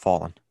mighty have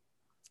fallen.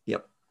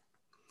 Yep.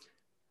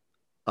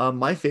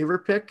 My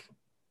favorite pick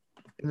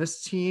in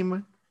this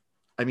team,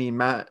 I mean,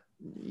 Matt,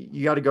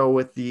 you got to go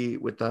with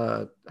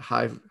the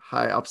high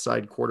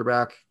upside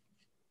quarterback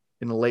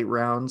in the late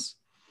rounds.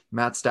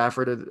 Matt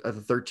Stafford at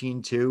the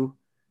 13-2.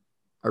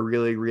 I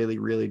really, really,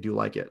 really do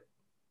like it.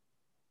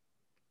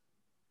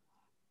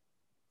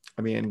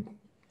 I mean,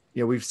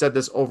 we've said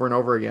this over and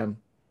over again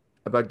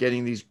about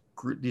getting these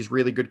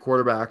really good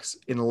quarterbacks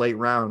in the late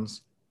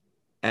rounds,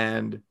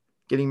 and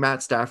getting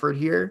Matt Stafford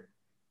here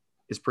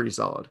is pretty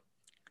solid.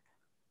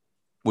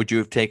 Would you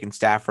have taken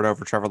Stafford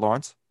over Trevor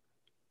Lawrence?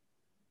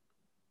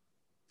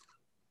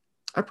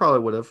 I probably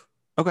would have.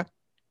 Okay.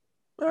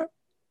 All right.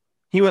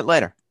 He went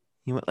later.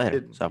 He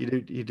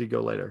did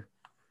go later.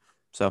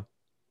 So,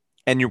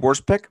 and your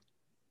worst pick?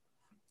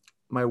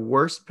 My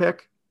worst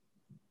pick?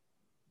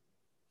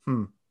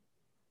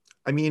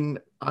 I mean,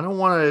 I don't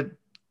want to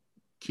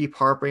keep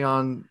harping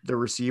on the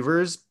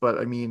receivers, but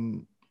I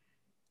mean,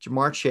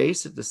 Jamar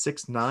Chase at the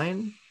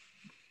 6'9".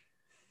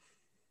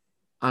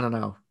 I don't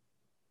know.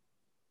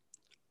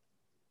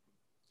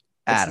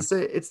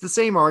 It's the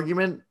same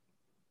argument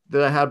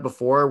that I had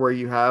before, where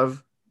you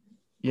have,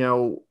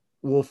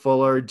 Will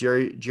Fuller,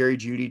 Jerry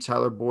Jeudy,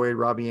 Tyler Boyd,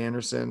 Robbie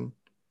Anderson,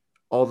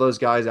 all those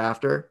guys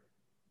after.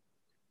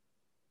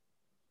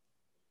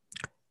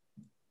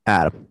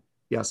 Adam.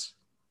 Yes.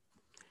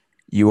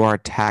 You are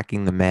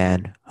attacking the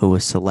man who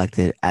was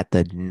selected at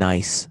the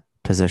nice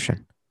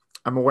position.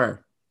 I'm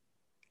aware.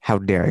 How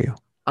dare you?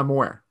 I'm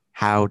aware.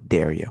 How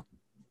dare you?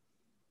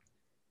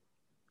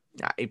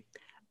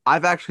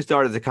 I've actually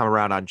started to come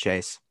around on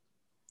Chase.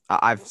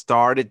 I've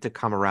started to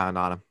come around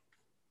on him.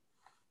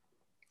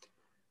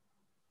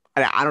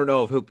 I don't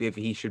know if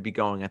he should be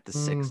going at the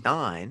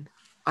 6'9".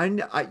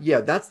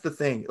 Yeah, that's the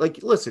thing.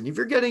 Like, listen, if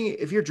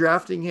you're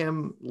drafting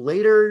him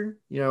later,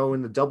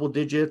 in the double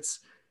digits,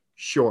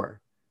 sure.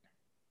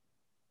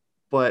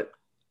 But,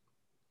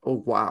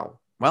 oh wow,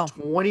 well,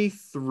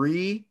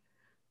 23.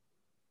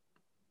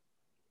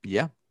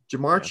 Yeah,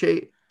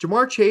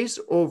 Jamar Chase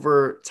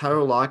over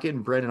Tyler Lockett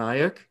and Brandon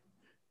Ayuk.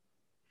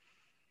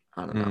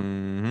 I don't know.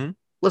 Mm-hmm.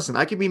 Listen,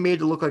 I could be made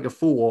to look like a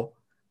fool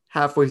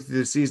halfway through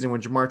the season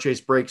when Jamar Chase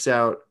breaks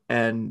out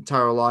and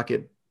Tyler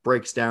Lockett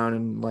breaks down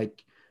and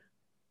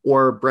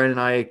or Brandon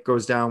Ayuk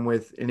goes down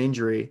with an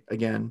injury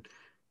again.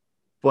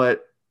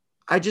 But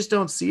I just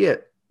don't see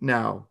it.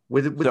 now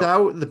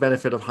without the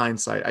benefit of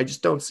hindsight. I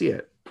just don't see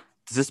it.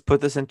 Does this put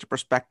this into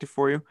perspective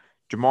for you?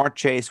 Ja'Marr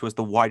Chase was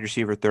the wide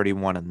receiver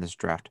 31 in this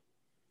draft.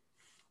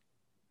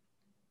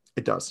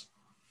 It does.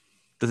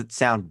 Does it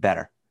sound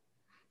better?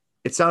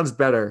 It sounds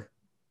better.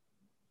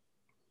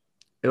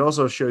 It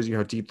also shows you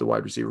how deep the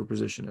wide receiver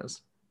position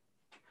is.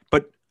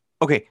 But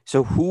okay,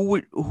 so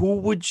who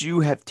would you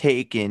have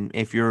taken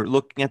if you're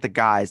looking at the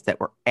guys that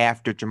were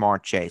after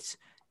Ja'Marr Chase?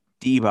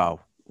 Debo,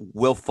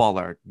 Will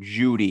Fuller,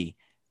 Judy,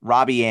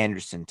 Robbie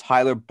Anderson,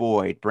 Tyler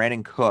Boyd,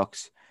 Brandon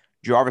Cooks,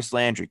 Jarvis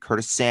Landry,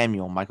 Curtis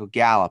Samuel, Michael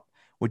Gallup.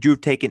 Would you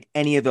have taken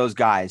any of those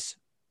guys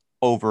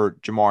over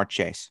Ja'Marr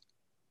Chase?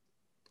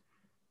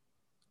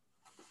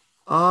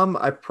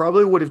 I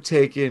probably would have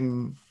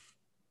taken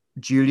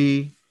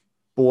Judy,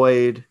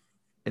 Boyd,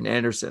 and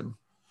Anderson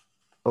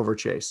over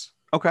Chase.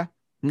 Okay.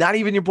 Not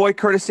even your boy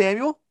Curtis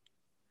Samuel?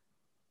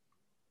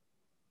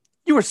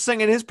 You were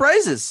singing his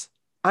praises.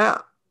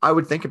 I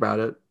would think about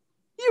it.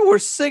 You were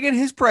singing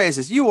his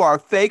praises. You are a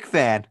fake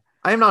fan.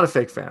 I am not a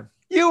fake fan.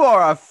 You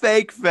are a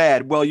fake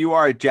fan. Well, you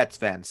are a Jets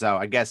fan, so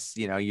I guess,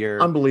 you're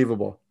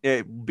unbelievable.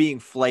 Being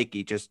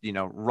flaky just,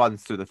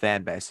 runs through the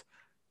fan base.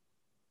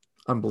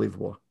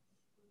 Unbelievable.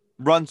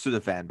 Runs through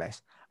the fan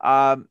base.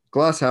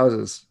 Glass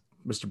houses,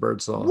 Mr.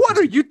 Birdsall. What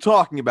are you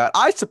talking about?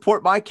 I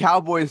support my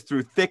Cowboys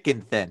through thick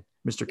and thin.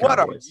 Mr. Cowboys.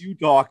 What are you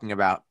talking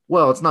about?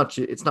 Well, it's not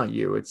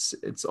you.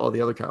 It's all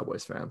the other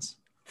Cowboys fans.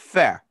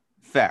 Fair.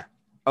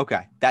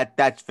 Okay,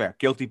 that's fair.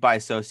 Guilty by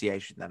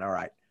association then. All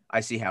right.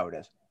 I see how it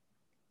is.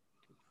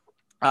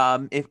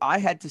 If I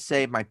had to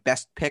say my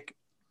best pick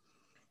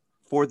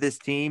for this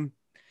team,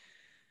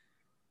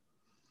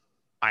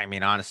 I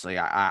mean, honestly,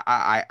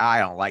 I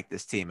don't like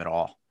this team at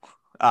all.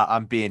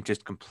 I'm being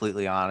just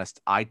completely honest.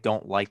 I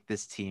don't like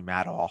this team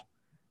at all.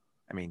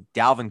 I mean,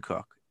 Dalvin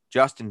Cook,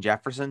 Justin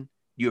Jefferson,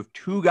 you have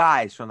two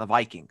guys from the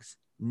Vikings.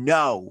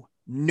 No.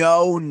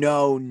 Do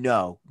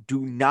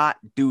not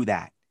do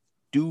that.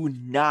 Do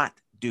not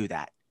do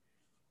that.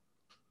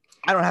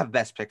 I don't have a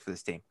best pick for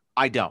this team.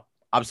 I don't.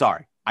 I'm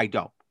sorry. I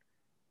don't.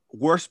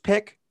 Worst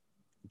pick,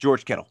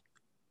 George Kittle.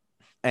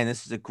 And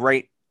this is a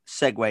great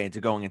segue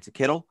into going into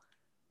Kittle.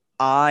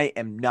 I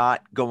am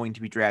not going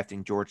to be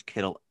drafting George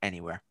Kittle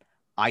anywhere.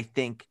 I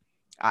think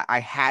I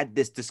had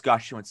this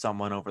discussion with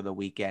someone over the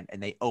weekend,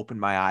 and they opened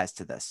my eyes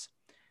to this.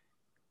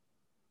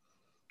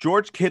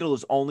 George Kittle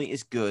is only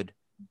as good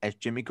as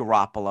Jimmy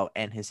Garoppolo,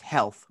 and his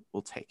health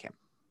will take him.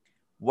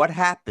 What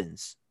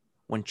happens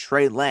when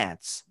Trey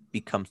Lance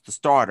becomes the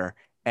starter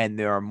and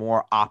there are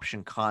more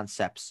option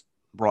concepts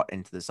brought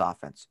into this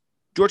offense?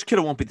 George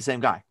Kittle won't be the same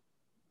guy.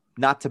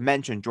 Not to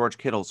mention, George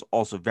Kittle's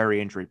also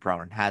very injury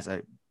prone and has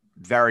a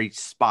very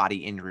spotty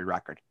injury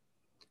record.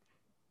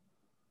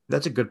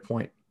 That's a good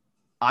point.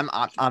 I'm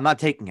not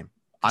taking him.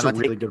 That's I'm not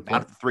a really taking good him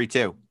out point. of the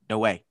 3-2. No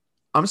way.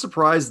 I'm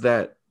surprised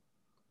that,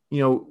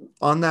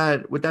 on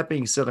that, with that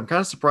being said, I'm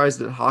kind of surprised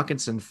that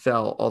Hawkinson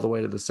fell all the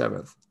way to the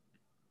 7th.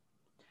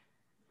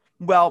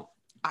 Well,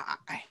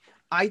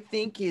 I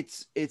think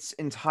it's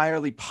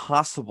entirely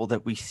possible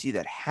that we see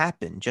that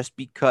happen, just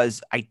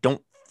because I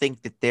don't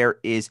think that there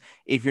is,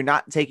 if you're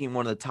not taking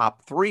one of the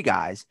top three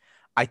guys,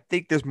 I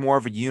think there's more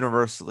of a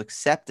universal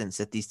acceptance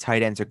that these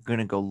tight ends are going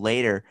to go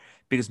later,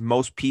 because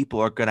most people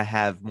are going to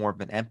have more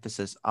of an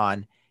emphasis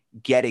on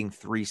getting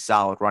 3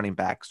 solid running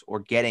backs or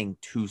getting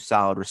 2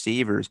 solid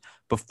receivers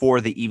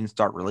before they even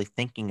start really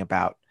thinking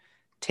about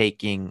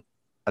taking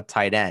a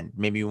tight end.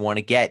 Maybe you want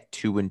to get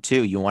 2 and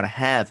 2. You want to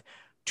have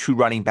 2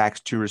 running backs,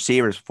 2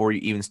 receivers before you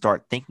even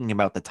start thinking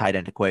about the tight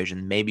end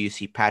equation. Maybe you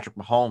see Patrick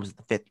Mahomes in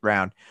the 5th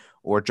round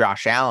or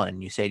Josh Allen,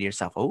 and you say to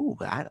yourself, oh,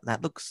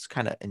 that looks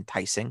kind of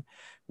enticing.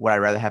 Would I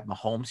rather have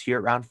Mahomes here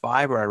at round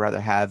 5, or I'd rather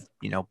have,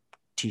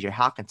 TJ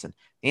Hawkinson?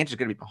 The answer is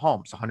going to be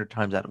Mahomes 100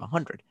 times out of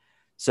 100.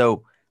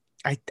 So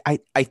I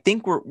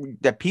think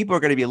that people are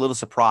going to be a little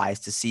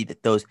surprised to see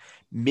that those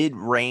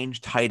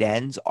mid-range tight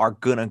ends are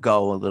going to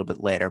go a little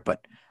bit later.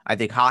 But I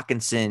think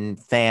Hawkinson,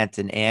 Fant,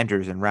 and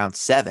Andrews in round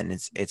 7,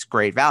 it's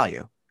great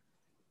value.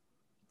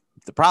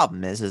 The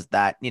problem is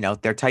that,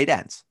 they're tight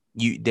ends.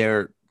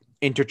 They're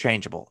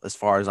interchangeable as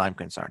far as I'm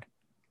concerned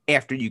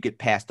after you get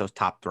past those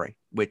top 3,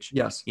 which,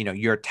 yes,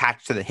 you're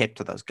attached to the hip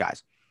to those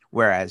guys.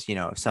 Whereas,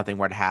 if something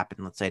were to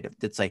happen, let's say,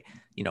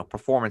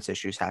 performance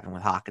issues happen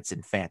with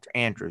Hawkinson, Fant, or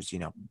Andrews,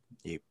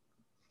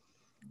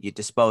 you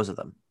dispose of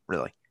them,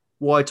 really.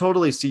 Well, I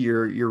totally see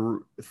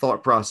your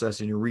thought process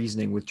and your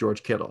reasoning with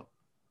George Kittle.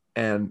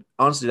 And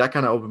honestly, that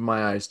kind of opened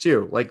my eyes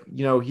too. Like,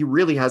 he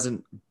really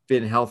hasn't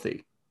been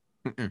healthy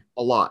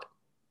a lot.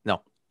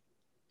 No.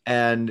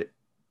 And,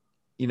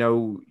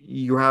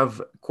 you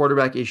have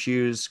quarterback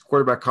issues,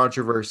 quarterback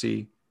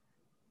controversy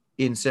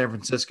in San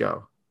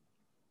Francisco.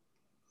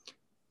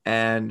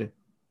 And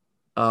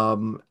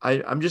I'm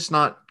just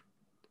not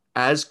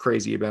as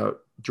crazy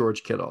about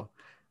George Kittle.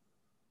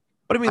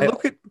 But I mean,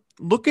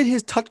 look at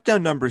his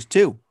touchdown numbers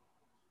too.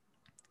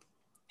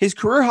 His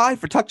career high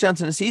for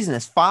touchdowns in a season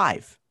is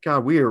 5.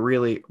 God,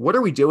 what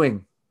are we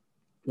doing?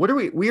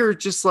 We are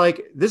just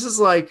like, this is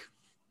like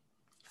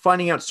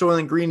finding out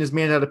Soylent Green is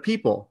made out of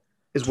people.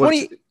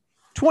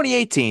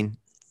 2018,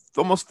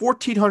 almost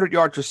 1,400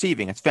 yards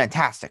receiving. It's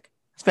fantastic.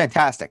 It's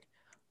fantastic.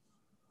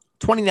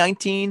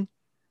 2019,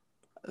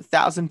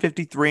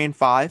 1,053 and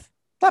 5.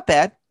 Not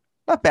bad.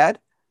 Not bad.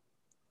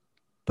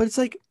 But it's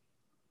like,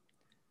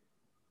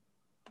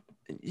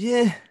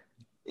 yeah.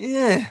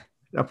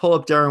 Now pull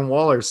up Darren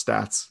Waller's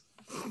stats.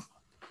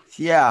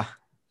 Yeah.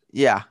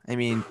 I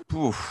mean,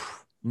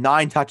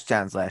 9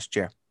 touchdowns last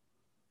year.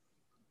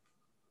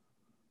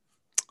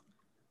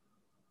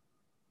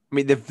 I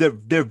mean,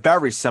 they're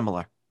very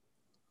similar.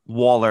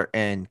 Waller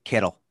and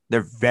Kittle. They're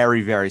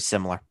very, very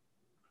similar.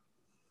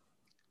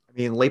 I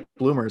mean, late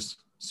bloomers,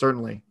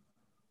 certainly.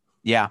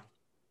 Yeah,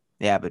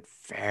 but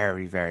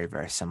very, very,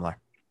 very similar.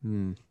 I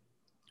mean,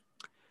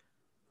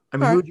 All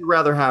who right. would you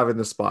rather have in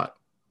the spot?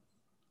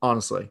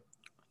 Honestly.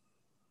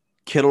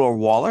 Kittle or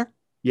Waller?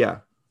 Yeah,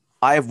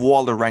 I have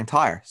Waller ranked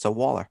higher, so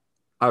Waller.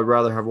 I'd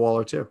rather have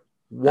Waller too.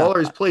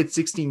 Waller's played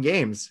 16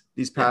 games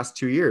these past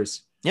 2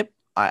 years. Yep.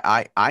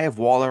 I have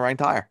Waller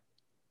ranked higher.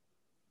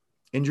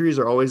 Injuries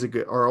are always a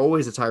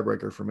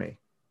tiebreaker for me.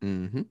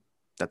 Mm-hmm.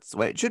 That's the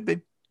way it should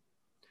be.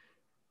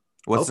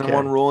 What's the Okay.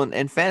 one rule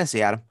in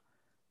fantasy, Adam?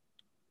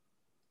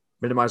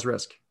 Minimize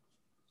risk.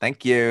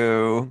 Thank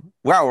you.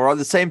 Wow, we're on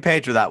the same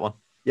page with that one.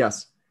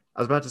 Yes.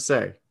 I was about to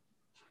say.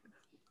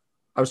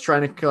 I was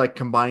trying to like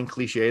combine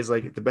cliches,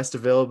 like the best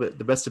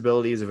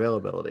ability is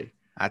availability.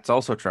 That's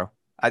also true.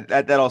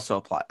 That also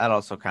applies. That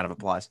also kind of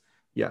applies.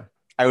 Yeah.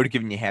 I would have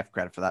given you half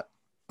credit for that.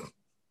 The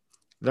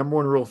number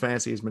one rule of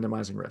fantasy is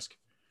minimizing risk.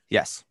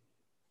 Yes.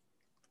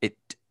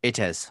 It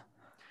is.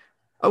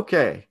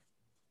 Okay.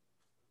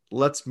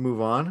 Let's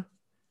move on.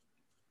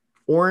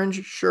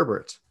 Orange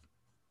Sherbert.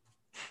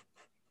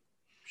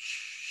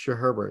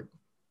 Sherbert.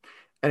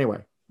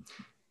 Anyway.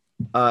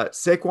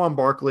 Saquon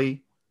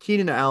Barkley,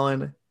 Keenan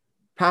Allen,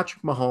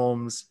 Patrick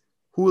Mahomes,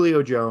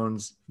 Julio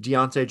Jones,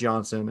 Deontay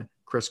Johnson,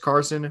 Chris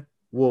Carson,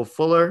 Will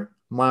Fuller,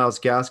 Myles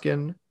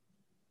Gaskin.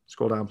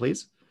 Scroll down,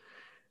 please.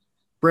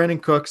 Brandon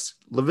Cooks,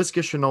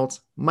 Laviska Shenault,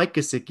 Mike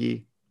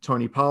Gesicki,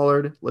 Tony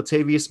Pollard,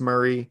 Latavius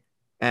Murray,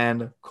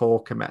 and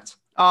Cole Kmet.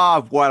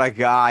 Oh, what a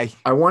guy.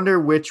 I wonder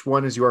which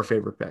one is your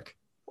favorite pick.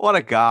 What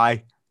a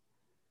guy.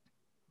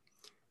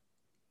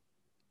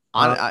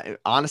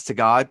 Honest to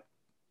God,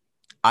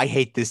 I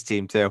hate this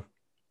team too.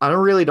 I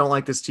don't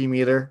like this team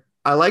either.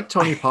 I like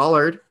Tony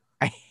Pollard.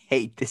 I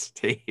hate this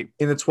team.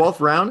 In the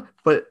 12th round,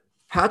 but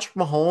Patrick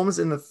Mahomes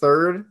in the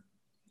 3rd.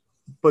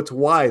 But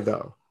why,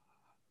 though?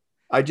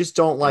 I just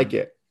don't like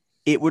it.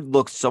 It would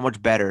look so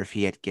much better if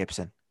he had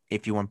Gibson.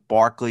 If you went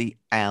Barkley,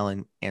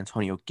 Allen,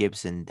 Antonio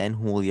Gibson, then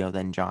Julio,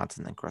 then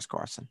Johnson, then Chris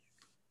Carson.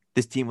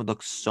 This team would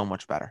look so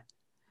much better.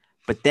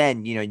 But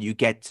then, you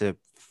get to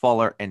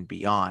Fuller and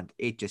beyond.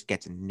 It just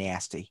gets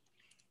nasty.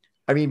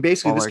 I mean,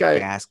 basically, Fuller, this guy...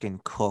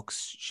 Gaskin,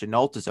 Cooks,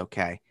 Shenault is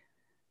okay.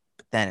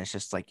 But then it's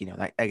just like,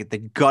 like the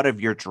gut of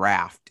your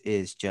draft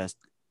is just,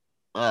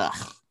 ugh.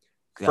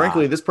 God.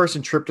 Frankly, this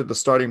person tripped at the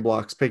starting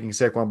blocks picking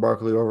Saquon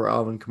Barkley over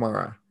Alvin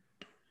Kamara.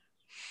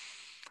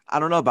 I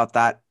don't know about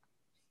that.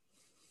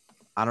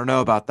 There's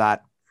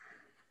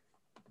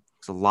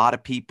a lot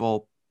of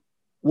people.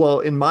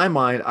 Well, in my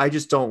mind, I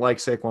just don't like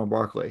Saquon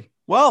Barkley.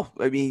 Well,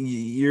 I mean,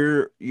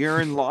 you're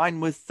in line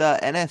with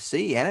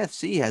NFC.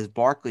 NFC has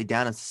Barkley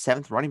down as the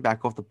 7th running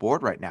back off the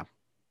board right now.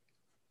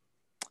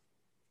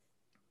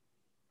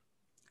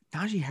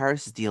 Najee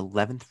Harris is the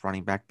 11th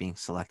running back being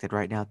selected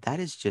right now. That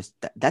is just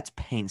that's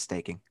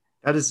painstaking.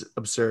 That is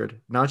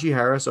absurd. Najee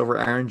Harris over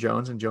Aaron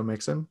Jones and Joe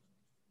Mixon.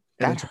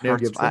 And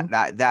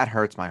That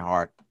hurts my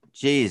heart.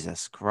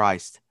 Jesus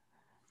Christ.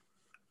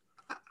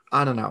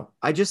 I don't know.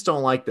 I just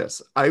don't like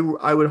this. I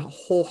would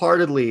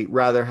wholeheartedly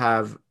rather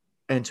have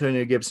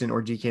Antonio Gibson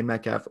or DK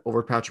Metcalf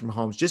over Patrick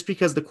Mahomes just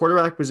because the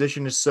quarterback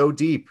position is so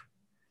deep.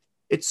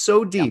 It's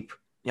so deep.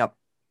 Yep.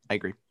 I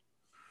agree.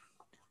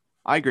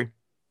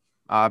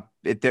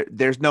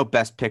 There's no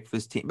best pick for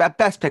this team.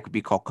 Best pick would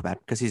be Cole Kmet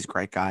because he's a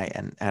great guy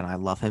and I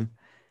love him.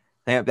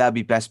 That'd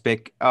be best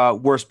pick.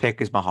 Worst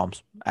pick is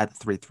Mahomes at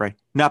the 3-3.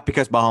 Not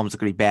because Mahomes is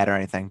going to be bad or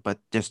anything, but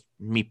just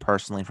me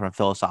personally from a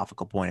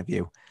philosophical point of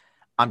view.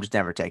 I'm just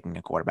never taking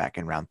a quarterback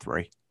in round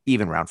 3,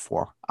 even round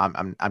 4.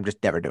 I'm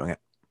just never doing it.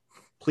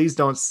 Please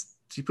don't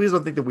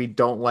think that we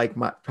don't like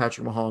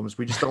Patrick Mahomes.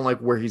 We just don't like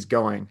where he's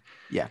going.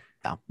 Yeah.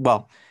 No.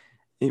 Well,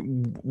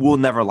 we'll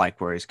never like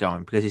where he's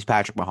going because he's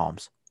Patrick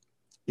Mahomes.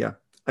 Yeah.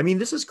 I mean,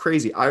 this is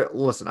crazy. I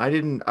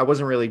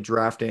wasn't really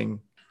drafting.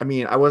 I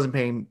mean, I wasn't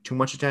paying too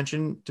much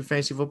attention to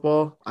fantasy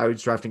football. I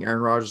was drafting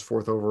Aaron Rodgers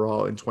 4th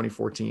overall in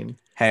 2014.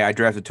 Hey, I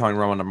drafted Tony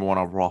Romo number 1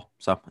 overall,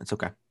 so it's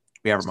okay.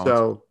 We have our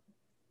moments.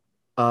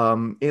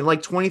 So, in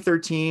like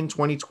 2013,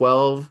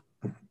 2012,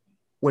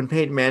 when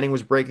Peyton Manning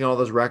was breaking all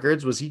those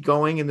records, was he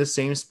going in the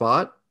same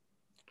spot?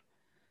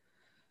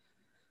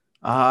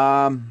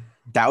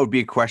 That would be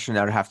a question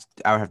that I would have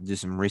to do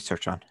some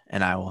research on,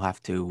 and I'll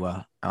have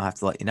to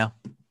let you know.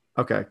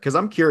 Okay, because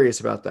I'm curious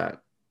about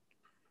that.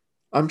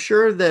 I'm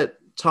sure that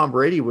Tom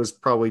Brady was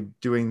probably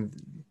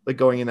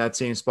going in that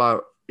same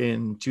spot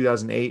in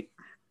 2008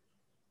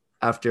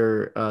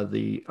 after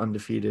the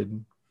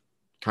undefeated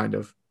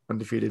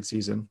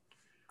season.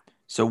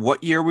 So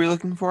what year are we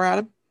looking for,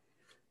 Adam?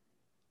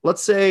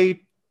 let's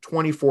say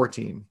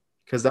 2014,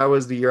 because that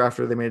was the year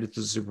after they made it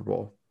to the Super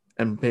Bowl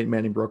and Peyton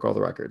Manning broke all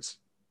the records.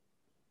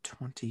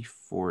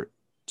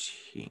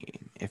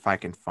 2014, if I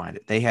can find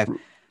it. They have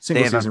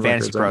Single on season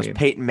Fantasy records, Pros. I mean.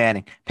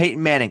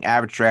 Peyton Manning,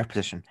 average draft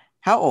position.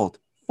 How old?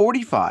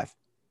 45.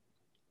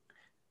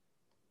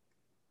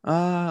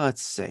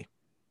 Let's see.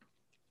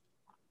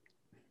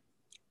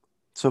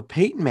 So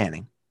Peyton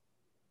Manning,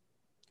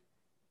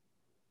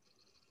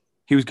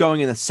 he was going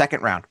in the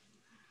second round.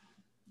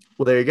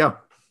 Well, there you go.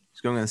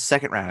 He's going in the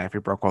second round after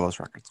he broke all those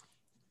records.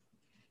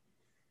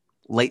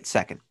 Late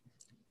second.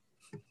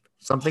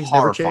 Some things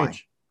Horrifying. never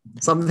change.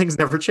 Some things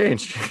never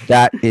change.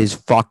 That is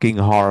fucking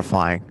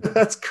horrifying.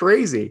 That's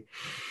crazy.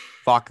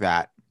 Fuck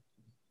that.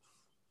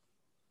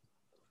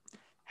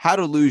 How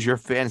to lose your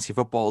fantasy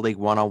football league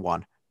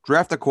 101.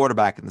 Draft a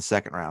quarterback in the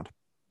second round.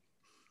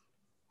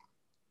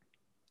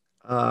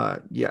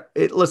 Yeah.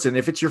 Listen,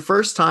 if it's your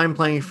first time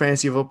playing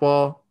fantasy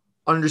football,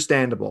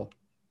 understandable.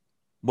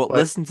 Well,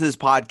 listen to this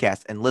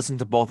podcast and listen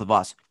to both of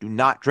us. Do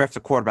not draft a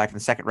quarterback in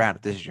the second round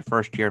if this is your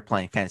first year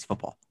playing fantasy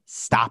football.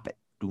 Stop it.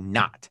 Do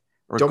not.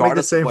 Don't make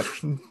the same.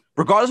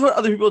 Regardless of what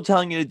other people are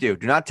telling you to do,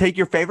 do not take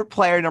your favorite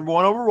player, number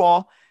one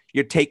overall.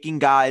 You're taking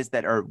guys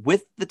that are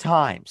with the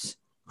times.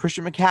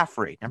 Christian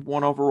McCaffrey, number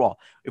one overall.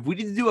 If we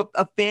need to do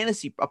a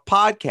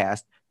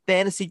podcast,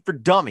 fantasy for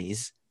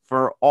dummies,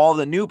 for all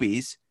the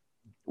newbies,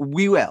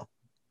 we will.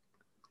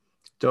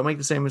 Don't make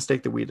the same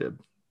mistake that we did.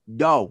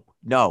 No,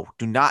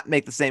 do not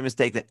make the same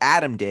mistake that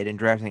Adam did in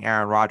drafting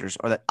Aaron Rodgers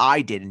or that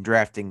I did in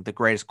drafting the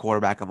greatest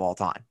quarterback of all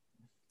time.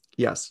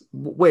 Yes.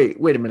 Wait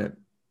a minute.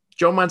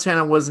 Joe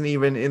Montana wasn't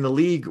even in the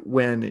league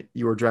when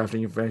you were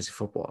drafting in fantasy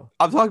football.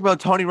 I'm talking about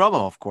Tony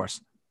Romo, of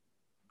course.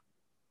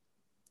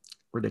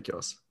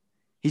 Ridiculous.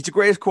 He's the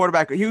greatest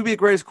quarterback. He would be the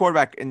greatest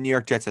quarterback in New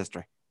York Jets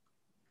history.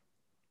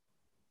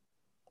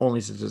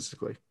 Only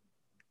statistically.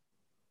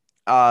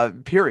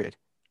 Period.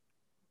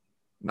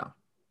 No.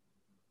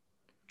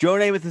 Joe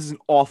Namath is an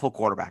awful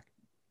quarterback.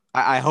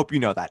 I hope you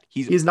know that.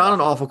 He's not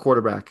an awful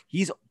quarterback.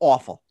 He's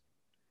awful.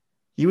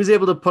 He was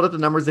able to put up the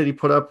numbers that he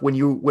put up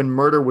when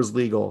murder was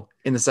legal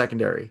in the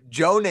secondary.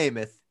 Joe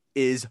Namath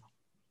is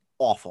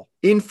awful.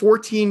 In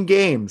 14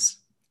 games,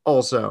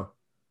 also.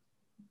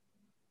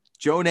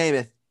 Joe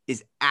Namath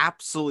is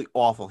absolutely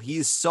awful. He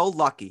is so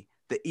lucky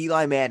that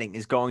Eli Manning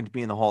is going to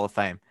be in the Hall of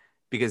Fame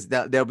because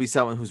there'll be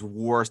someone who's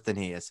worse than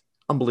he is.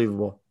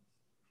 Unbelievable.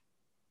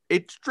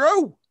 It's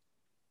true.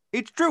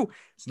 It's true.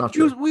 It's not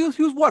true.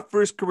 He was what for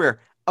his career?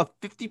 A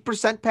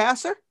 50%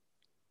 passer?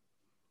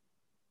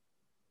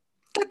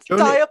 That's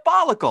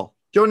diabolical.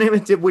 Joe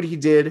Namath did what he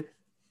did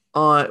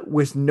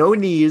with no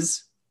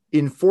knees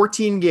in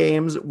 14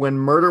 games when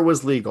murder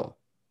was legal.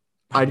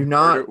 I do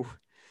not.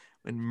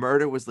 When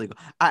murder was legal.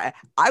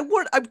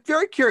 I'm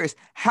very curious.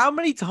 How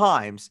many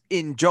times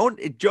in Joe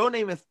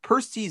Namath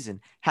per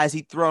season has he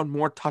thrown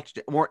more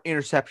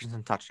interceptions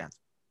and touchdowns?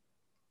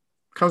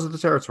 Comes with the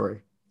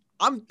territory.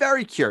 I'm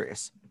very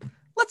curious.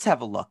 Let's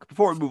have a look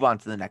before we move on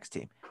to the next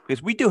team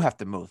because we do have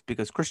to move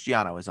because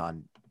Cristiano is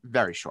on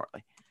very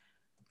shortly.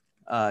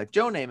 Joe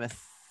Willie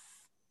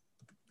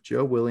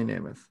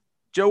Namath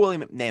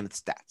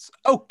stats.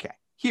 Okay,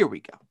 here we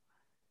go.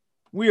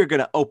 We are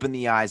going to open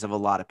the eyes of a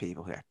lot of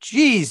people here.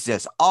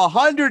 Jesus,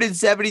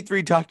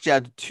 173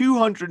 touchdowns,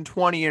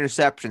 220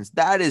 interceptions.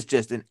 That is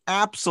just an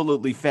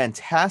absolutely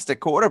fantastic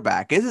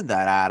quarterback, isn't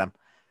that, Adam?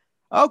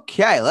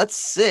 Okay, let's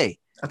see.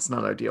 That's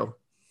not ideal.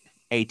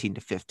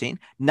 18-15,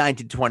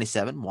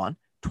 19-27, 1,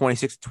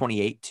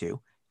 26-28,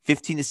 2,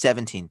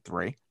 15-17,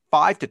 3,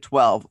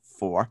 5-12,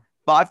 4,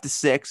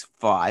 5-6,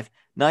 5,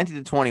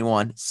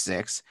 19-21,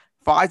 6,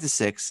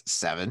 5-6,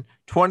 7,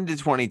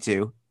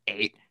 20-22,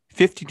 8,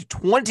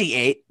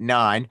 15-28,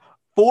 9,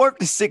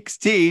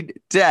 4-16,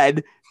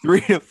 10,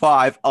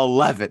 3-5,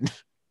 11.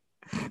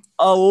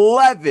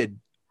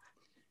 11.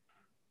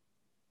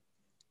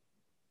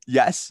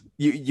 Yes.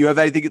 You have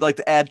anything you'd like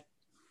to add?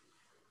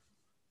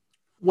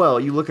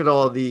 Well, you look at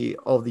all the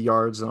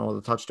yards and all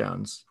the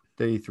touchdowns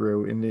that he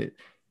threw in the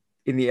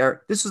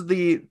air. This is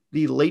the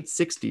late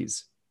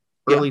 60s,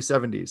 early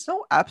 70s.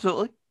 No,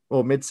 absolutely.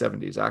 Well, mid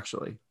 70s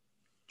actually.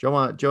 Joe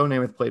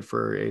Namath played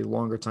for a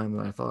longer time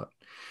than I thought.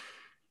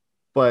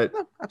 But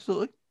no,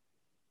 absolutely.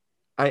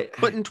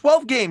 But in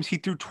 12 games, he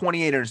threw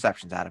 28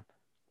 interceptions at him.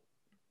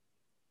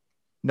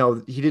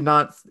 No, he did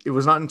not. It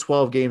was not in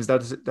 12 games.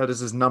 That is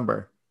his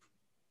number.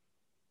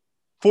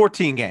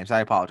 14 games.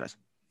 I apologize.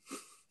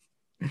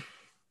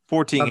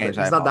 14 games.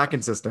 It's not that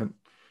consistent.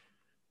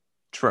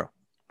 True.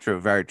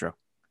 Very true.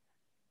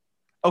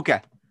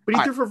 Okay. But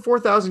he threw for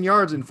 4,000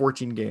 yards in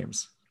 14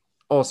 games.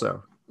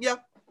 Also. Yeah.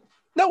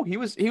 No, he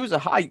was a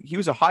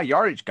high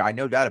yardage guy,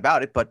 no doubt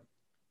about it. But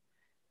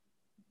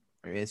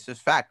I mean, it's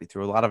just fact. He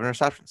threw a lot of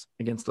interceptions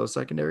against those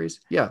secondaries.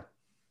 Yeah.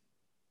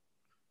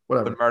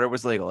 Whatever. When murder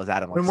was legal, as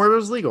Adam. When murder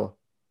was legal.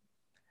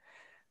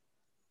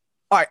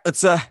 All right,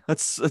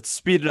 let's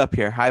speed it up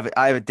here.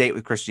 I have a date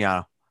with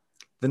Cristiano.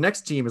 The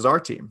next team is our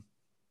team.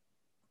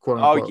 Quote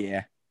unquote. Oh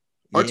yeah.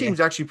 Our team's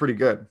actually pretty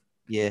good.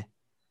 Yeah.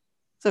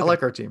 Okay. I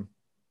like our team.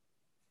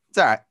 It's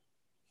all right.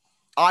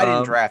 I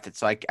didn't draft it,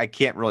 so I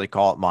can't really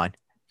call it mine.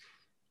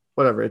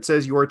 Whatever. It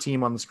says your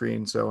team on the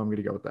screen, so I'm going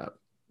to go with that.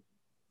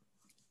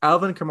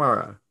 Alvin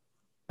Kamara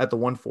at the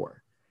 1-4.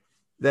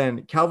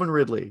 Then Calvin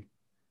Ridley,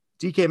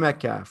 DK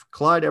Metcalf,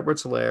 Clyde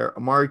Edwards-Helaire,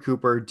 Amari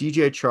Cooper,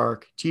 DJ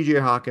Chark,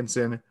 TJ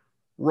Hawkinson,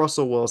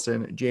 Russell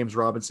Wilson, James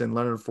Robinson,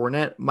 Leonard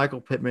Fournette,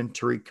 Michael Pittman,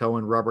 Tariq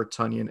Cohen, Robert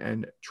Tonyan,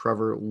 and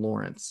Trevor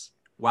Lawrence.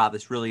 Wow,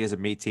 this really is a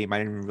me team. I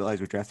didn't even realize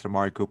we drafted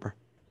Amari Cooper.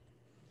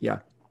 Yeah.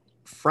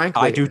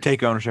 Frankly, I do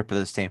take ownership of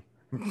this team.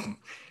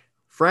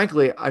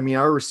 Frankly, I mean,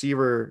 our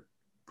receiver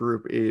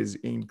group is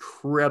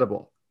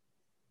incredible.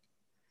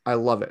 I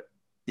love it.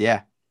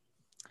 Yeah.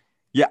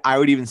 Yeah, I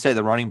would even say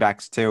the running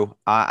backs too.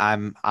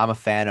 I'm a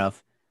fan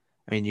of.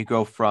 I mean, you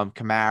go from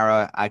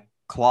Kamara.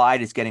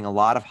 Clyde is getting a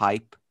lot of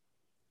hype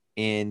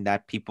in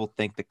that people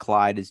think that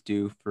Clyde is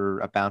due for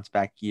a bounce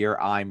back year.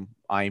 I'm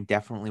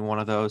definitely one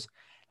of those.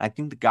 I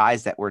think the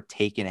guys that were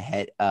taken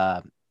ahead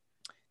of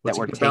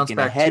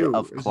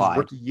Clyde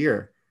rookie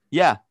year.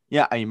 Yeah.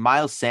 I mean,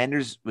 Miles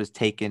Sanders was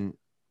taken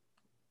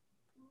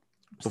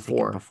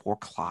before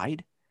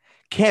Clyde.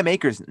 Cam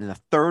Akers in the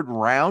 3rd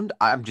round.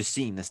 I'm just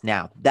seeing this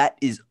now. That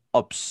is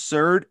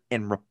absurd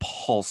and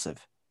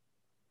repulsive.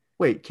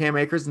 Wait, Cam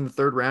Akers in the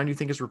 3rd round you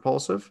think is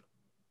repulsive?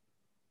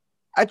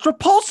 It's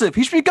repulsive.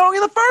 He should be going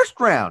in the 1st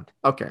round.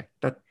 Okay.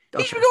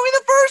 He should be going in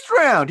the 1st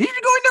round. He should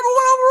be going number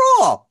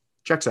 1 overall.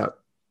 Checks out.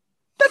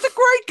 That's a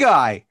great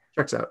guy.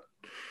 Checks out.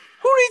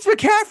 Who needs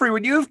McCaffrey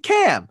when you have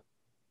Cam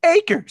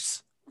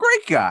Akers?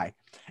 Great guy.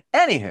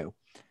 Anywho,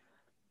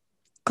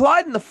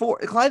 Clyde in the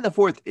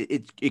 4th,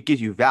 it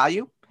gives you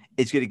value.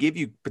 It's going to give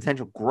you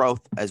potential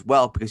growth as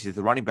well because he's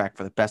the running back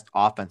for the best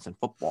offense in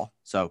football.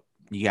 So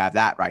you have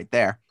that right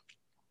there.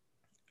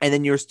 And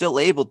then you're still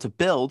able to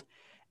build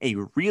a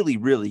really,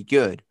 really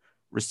good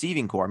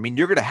receiving core. I mean,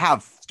 you're going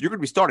to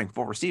be starting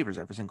 4 receivers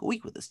every single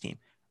week with this team.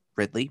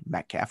 Ridley,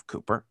 Metcalf,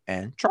 Cooper,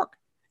 and Chark.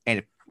 And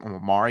if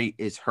Amari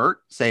is hurt,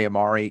 say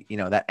Amari,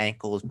 that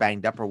ankle is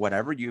banged up or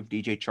whatever, you have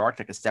DJ Chark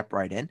that can step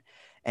right in.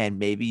 And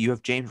maybe you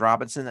have James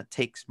Robinson that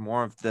takes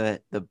more of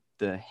the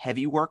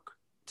heavy work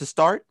to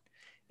start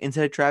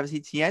instead of Travis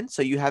Etienne.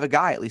 So you have a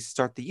guy at least to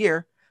start the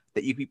year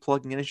that you can be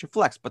plugging in as your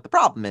flex. But the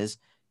problem is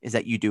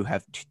that you do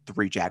have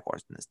 3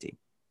 Jaguars in this team: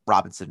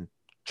 Robinson,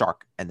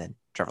 Chark, and then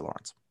Trevor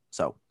Lawrence.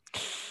 So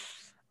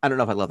I don't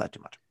know if I love that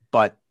too much.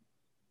 But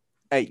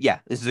yeah,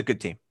 this is a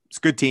good team. It's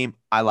a good team.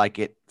 I like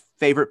it.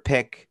 Favorite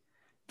pick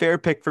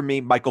for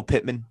me, Michael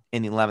Pittman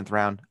in the 11th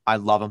round. I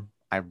love him.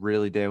 I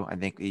really do. I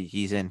think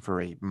he's in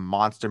for a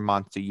monster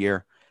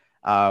year.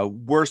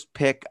 Worst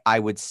pick, I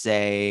would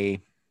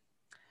say.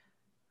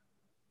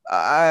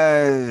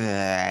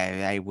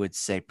 I would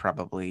say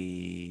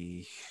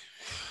probably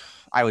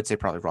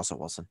Russell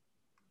Wilson.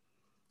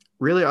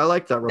 Really, I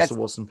like that Russell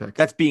Wilson pick.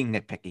 That's being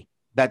nitpicky.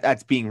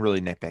 That's being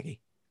really nitpicky.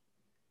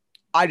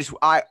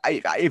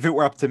 If it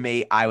were up to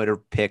me, I would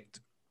have picked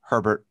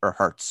Herbert or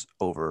Hurts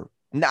over.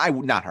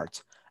 Not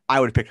Hurts. I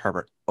would have picked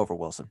Herbert over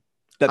Wilson.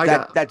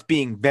 That's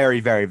being very,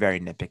 very, very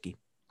nitpicky.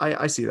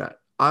 I see that.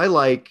 I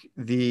like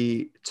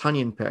the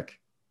Tonyan pick.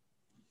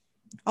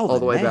 All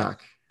the way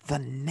back. The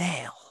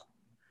nail.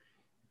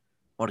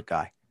 What a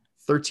guy.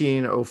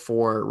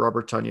 1304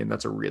 Robert Tonyan.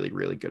 That's a really,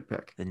 really good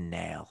pick. The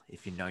nail.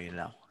 If you know, you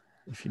know.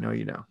 If you know,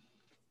 you know.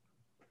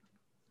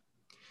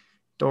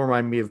 Don't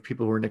remind me of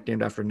people who are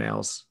nicknamed after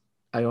nails.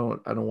 I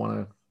don't want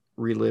to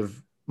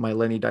relive my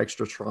Lenny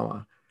Dykstra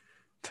trauma.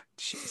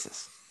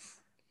 Jesus.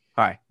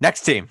 All right.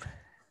 Next team,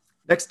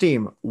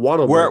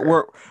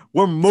 Waddleberger.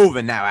 We're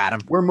moving now,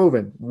 Adam. We're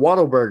moving.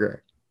 Waddleberger.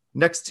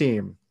 Next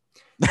team.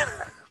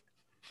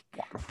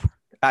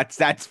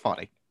 That's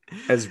funny.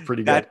 That's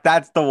pretty good.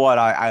 That's the one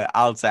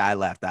I'll say I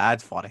left.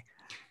 That's funny.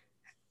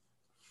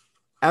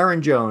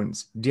 Aaron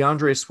Jones,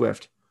 DeAndre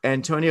Swift,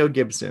 Antonio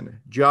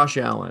Gibson, Josh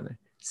Allen,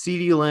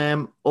 CeeDee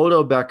Lamb,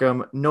 Odell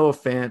Beckham, Noah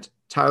Fant,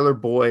 Tyler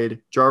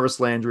Boyd, Jarvis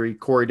Landry,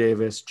 Corey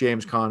Davis,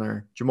 James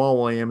Conner, Jamal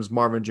Williams,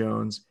 Marvin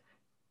Jones,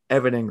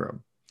 Evan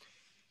Ingram.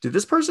 Did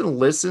this person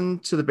listen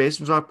to the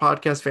Basement Talk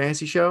podcast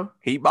fantasy show?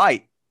 He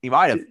might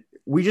have.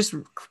 We just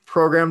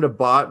programmed a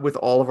bot with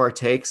all of our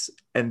takes,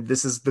 and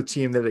this is the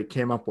team that it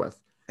came up with.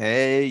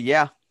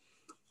 Yeah.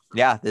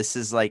 This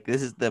is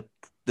the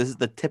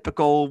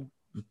typical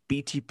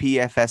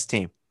BTPFS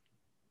team.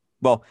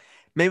 Well,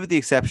 maybe with the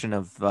exception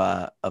of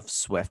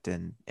Swift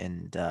and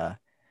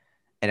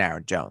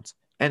Aaron Jones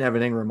and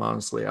Evan Ingram.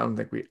 Honestly, I don't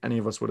think any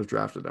of us would have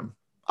drafted him.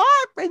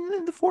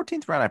 In the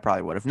 14th round, I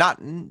probably would have. Not.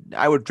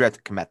 I would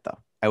draft Kmet though.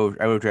 I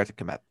would draft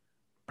Kmet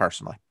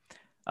personally.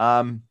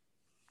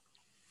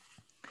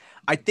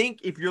 I think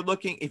if you're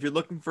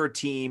looking for a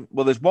team,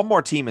 well, there's one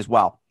more team as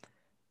well,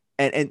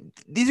 and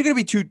these are going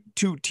to be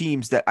two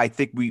teams that I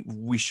think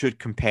we should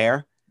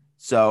compare.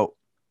 So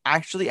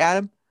actually,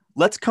 Adam,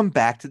 let's come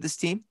back to this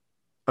team.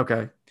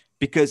 Okay.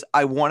 Because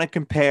I want to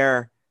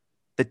compare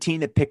the team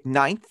that picked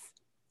 9th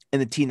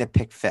and the team that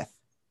picked 5th.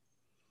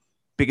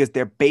 Because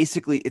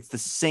it's the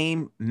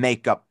same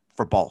makeup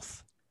for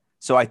both.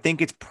 So I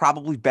think it's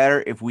probably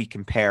better if we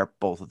compare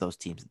both of those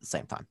teams at the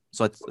same time.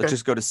 So let's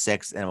just go to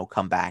 6 and we'll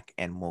come back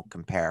and we'll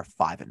compare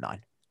 5 and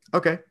 9.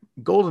 Okay.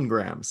 Golden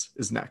Grams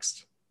is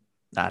next.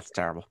 That's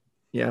terrible.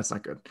 Yeah, it's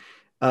not good.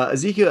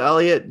 Ezekiel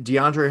Elliott,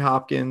 DeAndre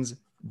Hopkins,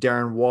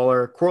 Darren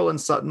Waller, Cortland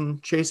Sutton,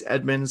 Chase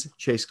Edmonds,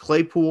 Chase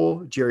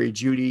Claypool, Jerry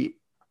Jeudy,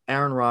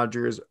 Aaron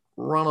Rodgers,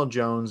 Ronald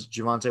Jones,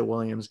 Javonte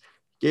Williams,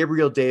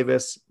 Gabriel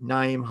Davis,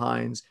 Naeem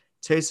Hines,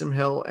 Taysom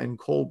Hill, and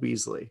Cole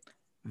Beasley.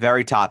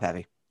 Very top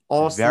heavy.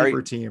 All Very,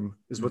 sleeper team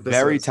is what this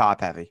very is.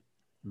 top heavy.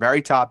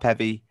 Very top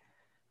heavy.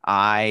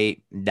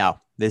 No,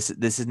 this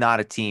is not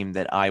a team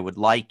that I would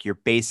like. You're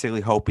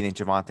basically hoping that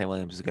Javonte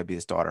Williams is going to be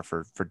the starter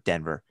for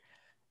Denver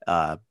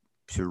to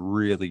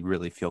really,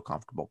 really feel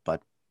comfortable.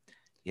 But,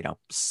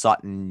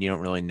 Sutton, you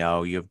don't really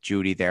know. You have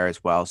Jeudy there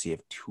as well. So you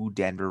have 2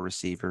 Denver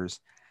receivers.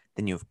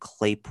 Then you have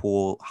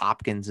Claypool.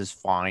 Hopkins is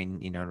fine,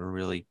 to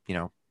really,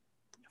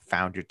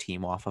 found your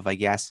team off of, I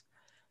guess.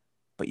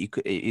 But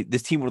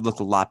this team would look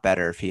a lot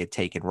better if he had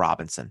taken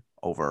Robinson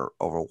over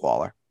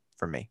Waller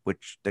for me,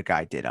 which the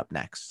guy did up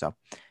next. So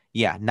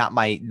yeah, not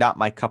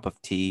my cup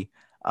of tea.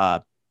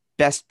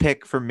 Best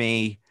pick for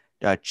me,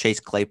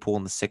 Chase Claypool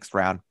in the 6th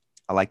round.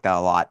 I like that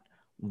a lot.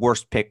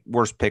 Worst pick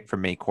for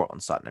me,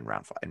 Cortland Sutton in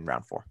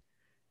round 4.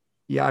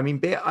 Yeah, I mean,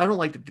 I don't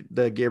like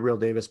the Gabriel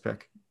Davis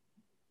pick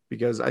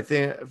because I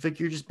think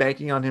you're just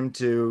banking on him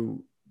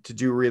to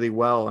do really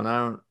well, and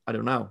I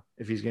don't know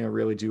if he's going to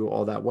really do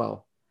all that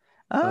well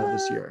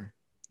this year.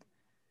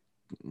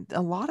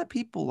 A lot of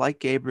people like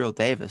Gabriel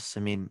Davis. I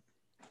mean,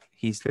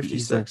 he's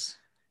 56.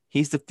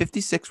 He's the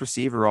 56th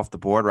receiver off the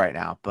board right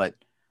now. But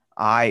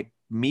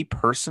me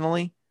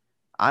personally,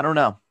 I don't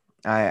know.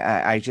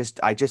 I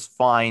just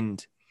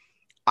find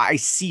I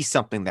see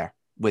something there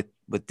with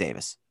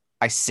Davis.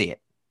 I see it.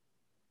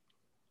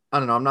 I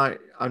don't know.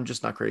 I'm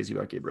just not crazy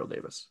about Gabriel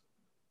Davis.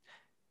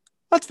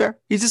 That's fair.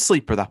 He's a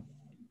sleeper though.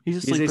 He's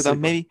a sleeper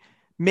though.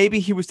 Maybe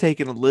he was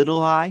taken a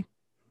little high,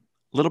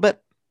 a little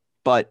bit,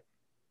 but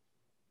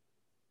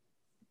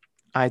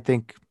I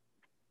think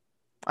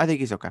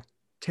he's okay.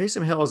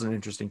 Taysom Hill is an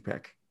interesting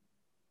pick.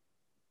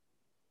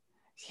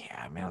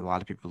 Yeah, I mean, a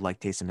lot of people like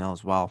Taysom Hill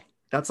as well.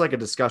 That's like a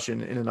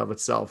discussion in and of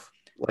itself.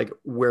 Like,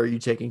 where are you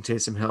taking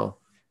Taysom Hill?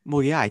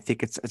 Well, yeah, I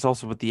think it's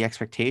also with the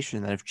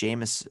expectation that if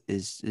Jameis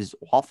is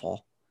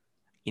awful,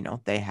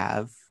 they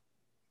have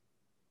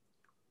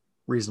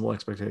reasonable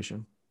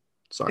expectation.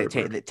 Sorry,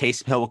 that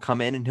Taysom Hill will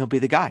come in and he'll be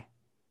the guy.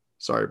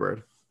 Sorry,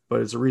 Bird,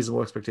 but it's a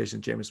reasonable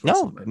expectation. Jameis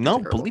Winston. No,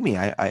 believe me,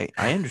 I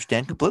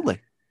understand completely.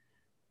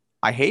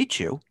 I hate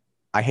you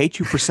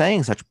for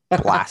saying such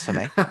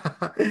blasphemy,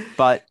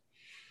 but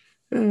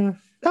no,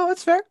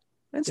 it's fair.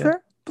 It's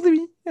fair. Believe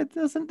me, it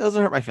doesn't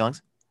hurt my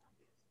feelings.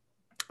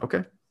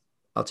 Okay,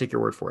 I'll take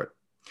your word for it.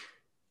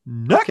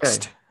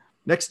 Next, okay.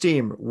 Next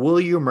team, will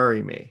you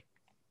marry me?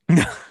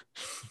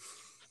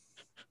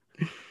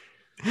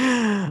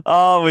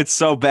 Oh, it's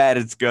so bad.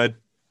 It's good.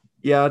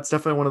 Yeah, it's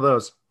definitely one of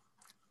those.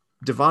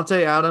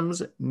 Devontae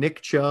Adams,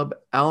 Nick Chubb,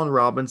 Allen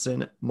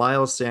Robinson,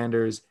 Miles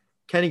Sanders,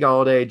 Kenny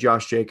Golladay,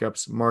 Josh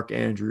Jacobs, Mark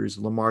Andrews,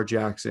 Lamar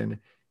Jackson,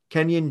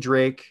 Kenyon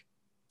Drake,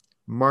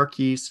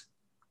 Marquise,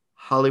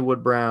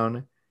 Hollywood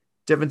Brown,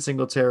 Devin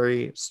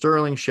Singletary,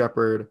 Sterling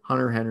Shepard,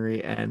 Hunter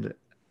Henry, and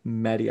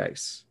Matty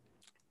Ice.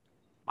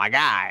 My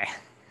guy.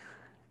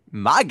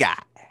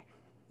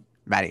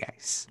 Matty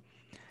Ice.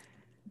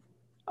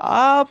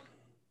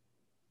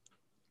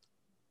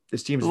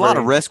 This team's a lot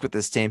of risk with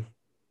this team.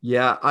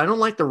 Yeah, I don't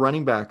like the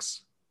running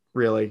backs,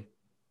 really.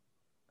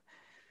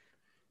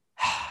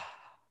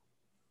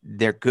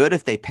 They're good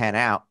if they pan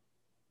out,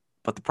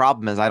 but the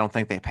problem is I don't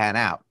think they pan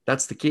out.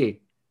 That's the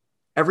key.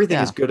 Everything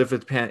is good if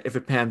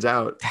it pans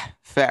out.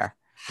 Fair.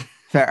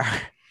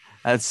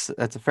 That's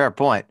a fair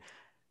point.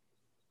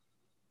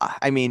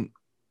 I mean,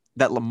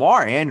 that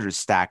Lamar Andrews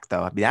stack,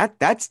 though, I mean,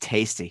 that's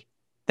tasty.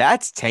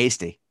 That's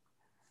tasty.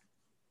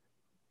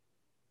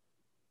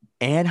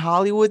 And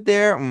Hollywood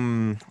there, I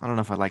don't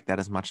know if I like that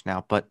as much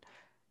now, but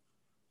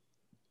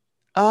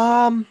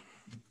the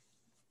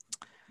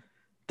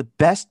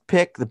best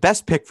pick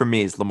for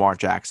me is Lamar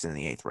Jackson in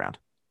the 8th round.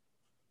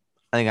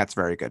 I think that's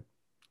very good.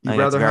 You'd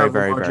rather have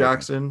Lamar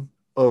Jackson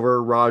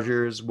over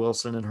Rodgers,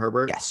 Wilson, and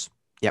Herbert? Yes.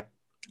 Yep.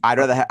 I'd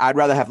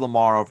rather have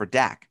Lamar over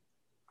Dak.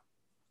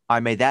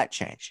 I made that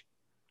change.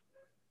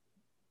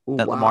 Ooh,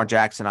 wow. Lamar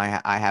Jackson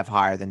I have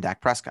higher than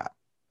Dak Prescott.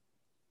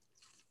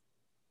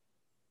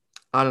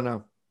 I don't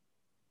know.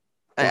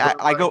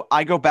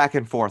 I go back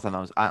and forth on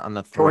those on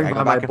the three. I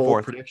go back and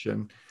forth.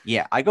 Prediction.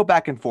 Yeah, I go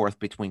back and forth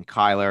between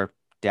Kyler,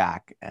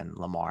 Dak, and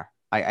Lamar.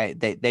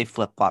 They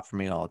flip flop for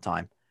me all the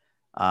time.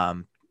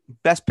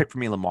 Best pick for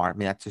me, Lamar. I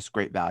mean, that's just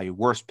great value.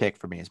 Worst pick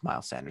for me is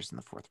Miles Sanders in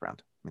the 4th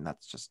round. I mean,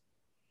 that's just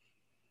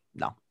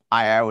no.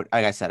 I would,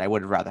 like I said, I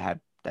would have rather had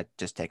that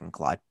just taken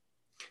Clyde.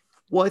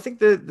 Well, I think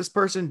that this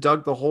person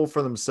dug the hole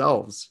for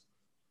themselves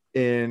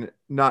in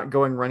not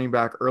going running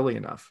back early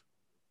enough.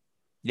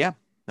 Yeah,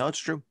 no, it's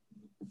true.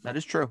 That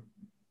is true.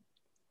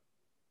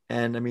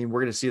 And I mean,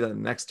 we're going to see that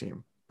in the next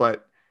team,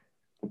 but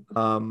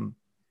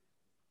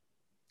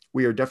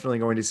we are definitely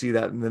going to see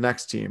that in the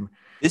next team.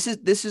 This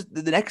is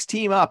the next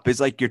team up is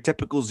like your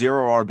typical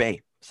 0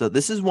 RB. So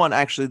this is one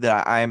actually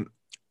that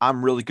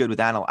I'm really good with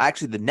analyzing.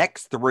 Actually, the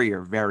next three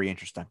are very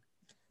interesting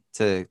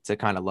to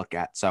kind of look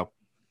at. So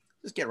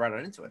let's get right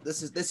on into it.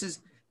 This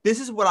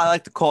is what I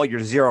like to call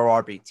your zero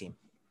RB team.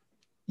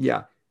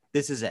 Yeah.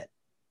 This is it.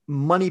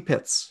 Money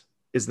Pits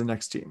is the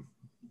next team.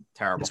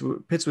 Terrible.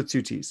 Pits with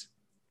 2 T's.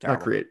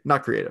 Terrible.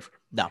 Not creative.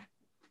 No.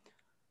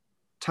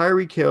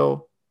 Tyreek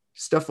Hill,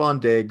 Stephon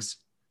Diggs,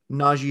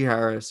 Najee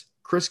Harris,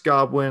 Chris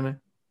Godwin,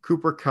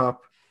 Cooper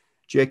Kupp,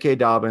 J.K.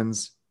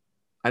 Dobbins.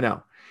 I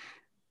know.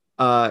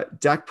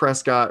 Dak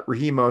Prescott,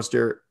 Raheem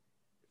Mostert,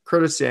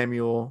 Curtis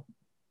Samuel,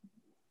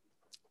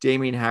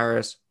 Damian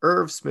Harris,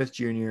 Irv Smith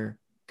Jr.,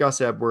 Gus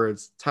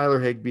Edwards, Tyler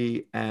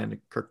Higbee, and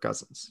Kirk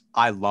Cousins.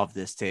 I love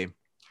this team.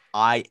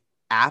 I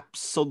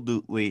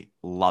absolutely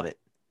love it.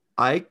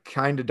 I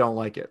kind of don't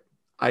like it.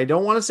 I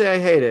don't want to say I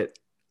hate it.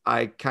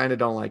 I kind of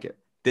don't like it.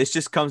 This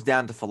just comes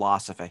down to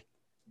philosophy.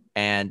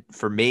 And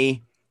for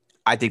me,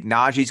 I think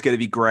Najee's going to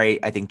be great.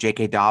 I think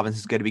J.K. Dobbins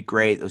is going to be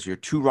great. Those are your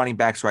 2 running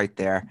backs right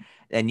there.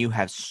 And you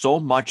have so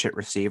much at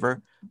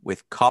receiver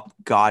with Kupp,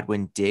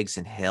 Godwin, Diggs,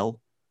 and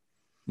Hill.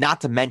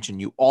 Not to mention,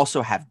 you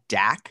also have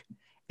Dak.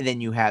 And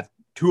then you have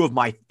 2 of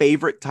my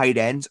favorite tight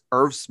ends,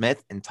 Irv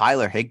Smith and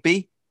Tyler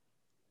Higbee.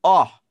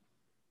 Oh,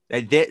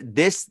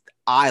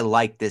 I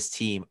like this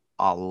team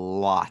a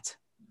lot.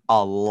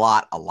 A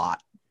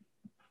lot.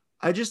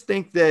 I just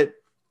think that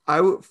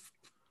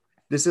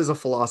this is a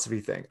philosophy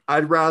thing.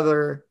 I'd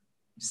rather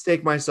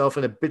stake myself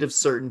in a bit of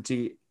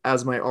certainty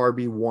as my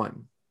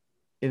RB1.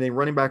 In a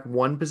running back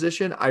 1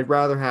 position, I'd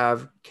rather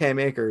have Cam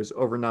Akers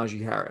over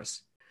Najee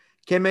Harris.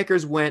 Cam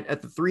Akers went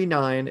at the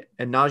 3.9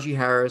 and Najee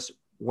Harris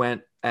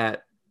went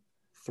at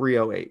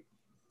 3.08.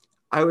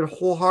 I would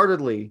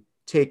wholeheartedly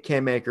take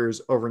Cam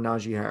Akers over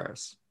Najee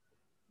Harris.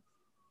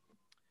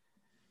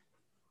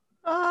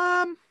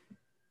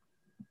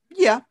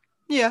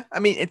 Yeah. I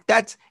mean, if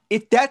that's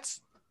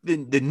the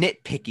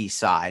nitpicky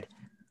side,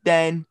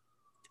 then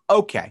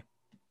okay,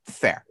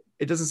 fair.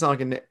 It doesn't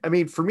sound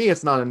like for me,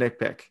 it's not a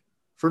nitpick.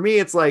 For me,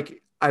 it's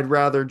like I'd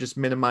rather just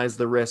minimize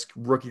the risk.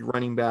 Rookie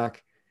running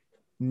back,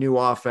 new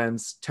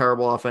offense,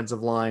 terrible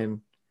offensive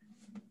line,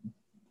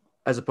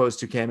 as opposed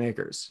to Cam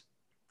Akers,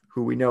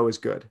 who we know is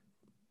good.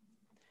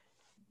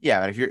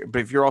 Yeah,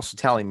 but if you're also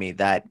telling me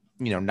that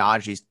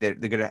Najee's they're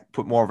going to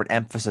put more of an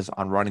emphasis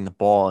on running the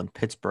ball in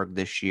Pittsburgh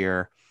this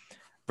year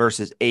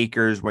versus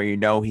Akers, where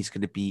he's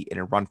going to be in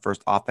a run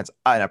first offense,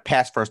 in a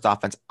pass first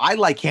offense. I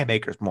like Cam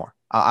Akers more.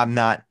 I'm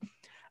not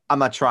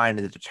trying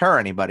to deter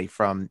anybody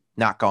from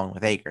not going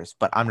with Akers,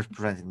 but I'm just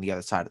presenting the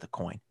other side of the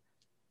coin.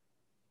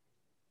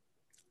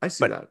 I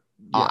see that.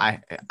 Yeah.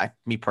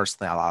 Me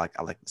personally, I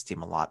like this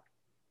team a lot.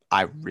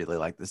 I really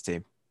like this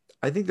team.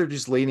 I think they're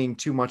just leaning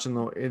too much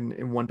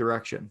in one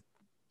direction.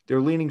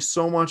 They're leaning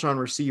so much on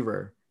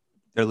receiver.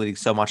 They're leaning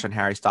so much on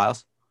Harry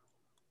Styles.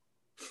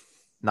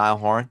 Niall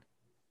Horan.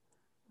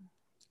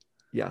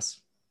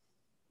 Yes.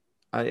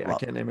 I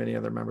can't name any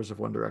other members of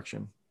One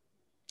Direction.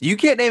 You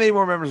can't name any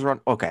more members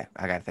of Okay,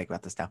 I got to think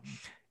about this now.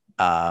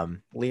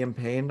 Liam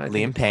Payne.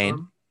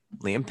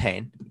 Liam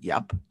Payne.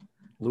 Yep.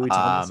 Louis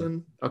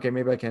Tomlinson. Okay,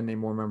 maybe I can name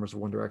more members of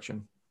One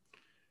Direction.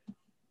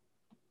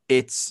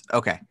 It's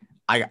okay.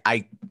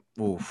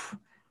 Oof.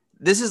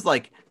 This is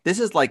like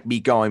me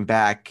going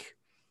back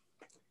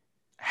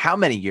how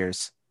many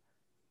years?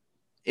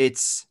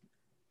 It's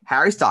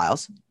Harry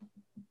Styles,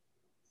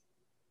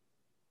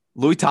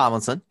 Louis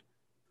Tomlinson,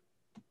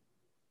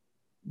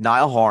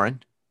 Niall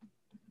Horan,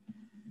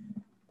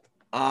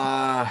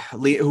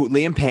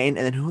 Liam Payne,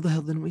 and then who the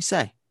hell didn't we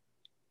say?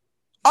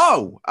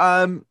 Oh,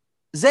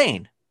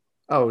 Zayn.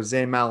 Oh,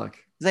 Zayn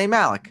Malik. Zayn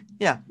Malik.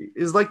 Yeah.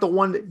 He's like the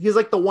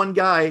one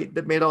guy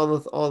that made all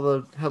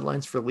the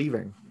headlines for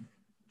leaving.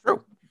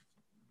 True.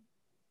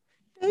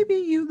 Maybe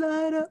you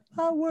light up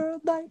my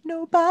world like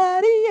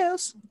nobody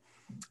else.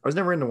 I was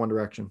never into One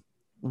Direction.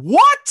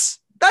 What?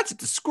 That's a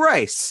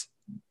disgrace.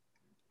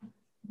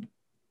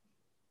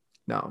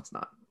 No, it's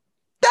not.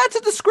 That's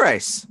a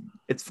disgrace.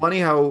 It's funny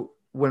how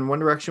when One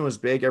Direction was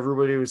big,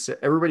 everybody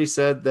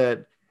said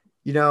that,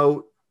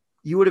 you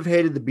would have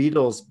hated the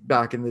Beatles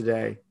back in the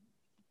day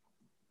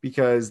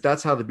because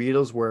that's how the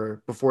Beatles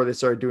were before they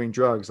started doing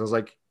drugs. I was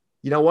like,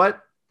 you know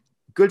what?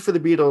 Good for the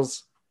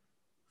Beatles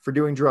for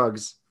doing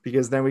drugs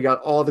because then we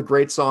got all the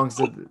great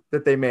songs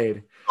that they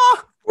made.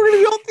 Oh, we're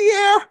going to be off the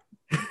air.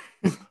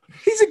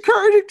 He's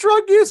encouraging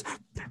drug use.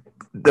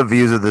 The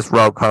views of this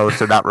rogue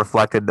host are not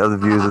reflected of the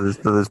views of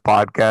this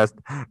podcast.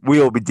 We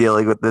will be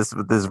dealing with this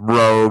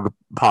rogue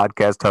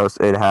podcast host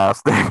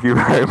in-house. Thank you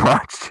very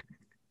much.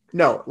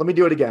 No, let me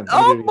do it again.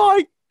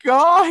 My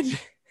God.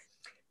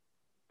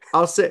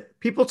 I'll say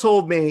people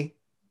told me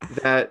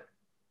that,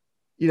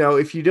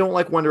 if you don't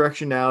like One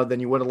Direction now, then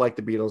you wouldn't like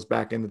the Beatles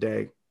back in the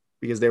day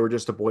because they were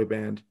just a boy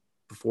band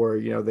before,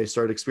 they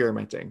started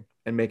experimenting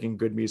and making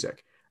good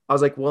music. I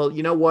was like, well,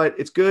 you know what?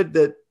 It's good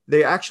that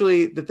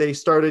they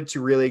started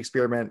to really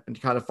experiment and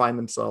kind of find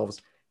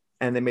themselves.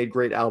 And they made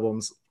great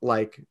albums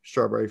like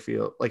Strawberry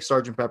Field, like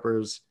Sgt.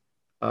 Pepper's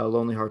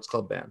Lonely Hearts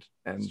Club Band.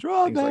 And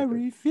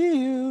Strawberry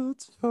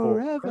Fields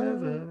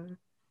Forever.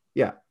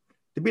 Yeah.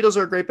 The Beatles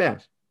are a great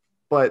band,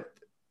 but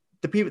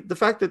the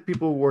fact that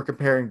people were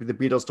comparing the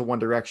Beatles to One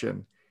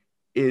Direction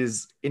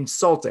is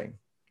insulting.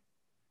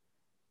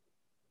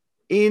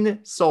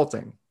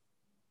 Insulting.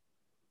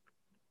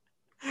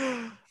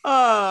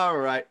 All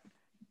right.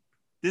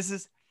 This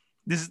is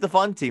the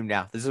fun team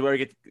now. This is where we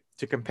get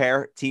to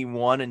compare team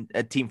 1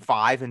 and team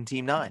 5 and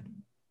team 9.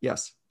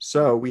 Yes.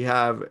 So we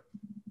have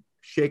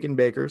Shaken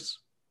Bakers,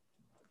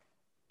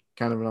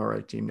 kind of an all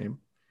right team name.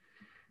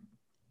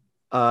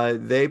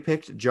 They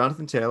picked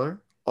Jonathan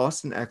Taylor,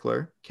 Austin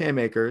Eckler, Cam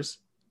Akers,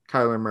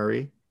 Kyler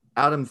Murray,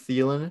 Adam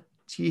Thielen,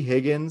 T.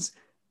 Higgins,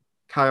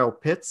 Kyle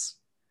Pitts,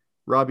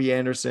 Robbie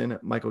Anderson,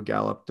 Michael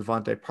Gallup,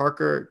 Devontae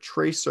Parker,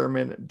 Trey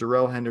Sermon,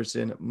 Darrell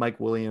Henderson, Mike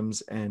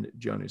Williams, and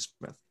Jonnu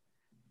Smith.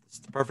 It's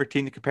the perfect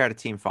team to compare to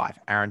team 5.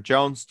 Aaron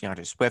Jones,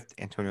 DeAndre Swift,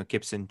 Antonio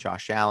Gibson,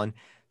 Josh Allen,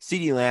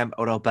 CeeDee Lamb,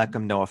 Odell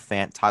Beckham, Noah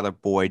Fant, Tyler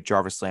Boyd,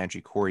 Jarvis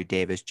Landry, Corey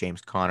Davis,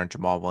 James Conner,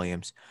 Jamal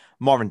Williams,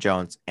 Marvin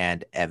Jones,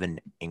 and Evan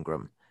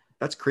Ingram.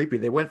 That's creepy.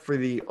 They went for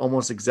the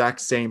almost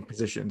exact same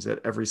positions at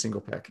every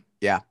single pick.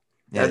 Yeah.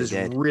 That is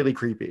really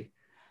creepy.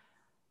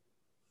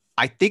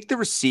 I think the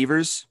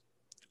receivers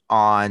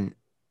with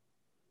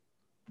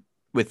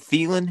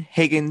Thielen,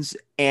 Higgins,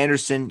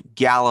 Anderson,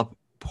 Gallup,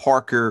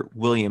 Parker,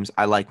 Williams,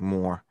 I like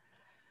more.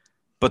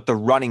 But the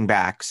running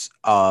backs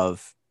I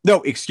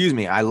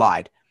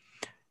lied.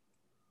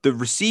 The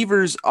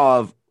receivers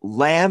of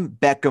Lamb,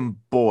 Beckham,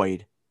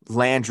 Boyd,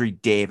 Landry,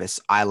 Davis,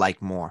 I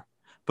like more.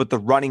 But the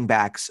running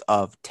backs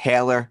of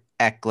Taylor,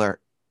 Eckler,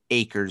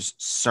 Akers,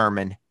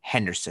 Sermon,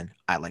 Henderson,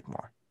 I like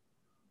more.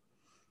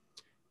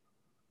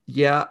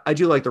 Yeah, I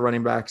do like the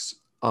running backs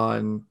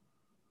on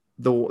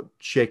the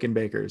Shaken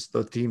Bakers,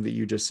 the team that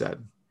you just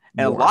said.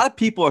 And a lot of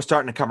people are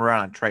starting to come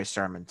around on Trey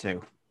Sermon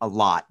too. A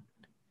lot.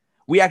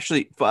 We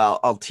actually,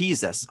 I'll tease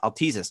this.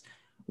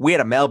 We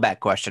had a mailbag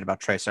question about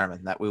Trey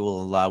Sermon that we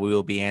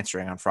will be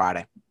answering on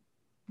Friday.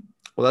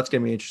 Well, that's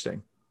going to be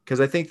interesting because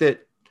I think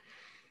that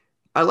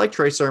I like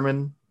Trey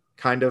Sermon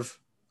kind of.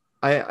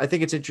 I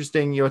think it's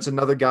interesting. It's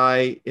another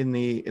guy in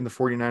the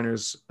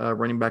 49ers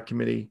running back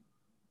committee.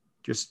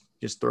 Just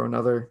throw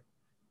another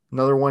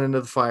one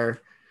into the fire.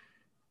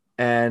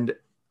 And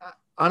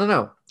I don't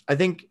know. I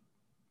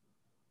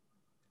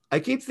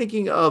keep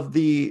thinking of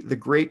the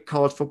great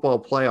college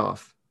football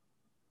playoff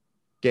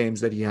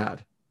games that he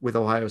had with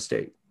Ohio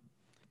State,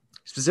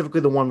 specifically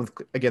the one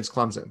against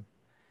Clemson.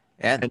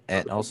 And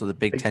also the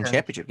Big Ten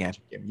championship game.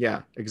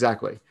 Yeah,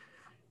 exactly.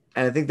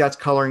 And I think that's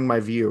coloring my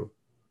view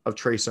of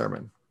Trey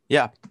Sermon.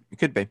 Yeah, it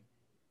could be.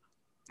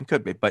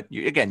 But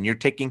you're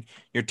taking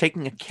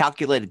a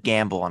calculated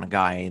gamble on a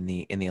guy in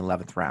the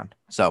 11th round.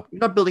 So you're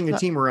not building a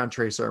team around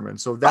Trey Sermon,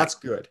 so that's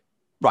good.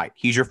 Right.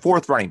 He's your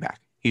fourth running back.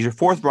 You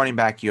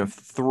have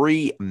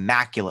 3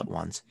 immaculate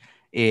ones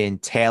in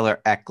Taylor,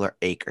 Eckler,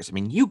 Akers. I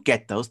mean, you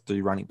get those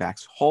 3 running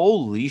backs.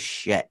 Holy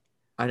shit.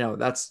 I know.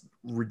 That's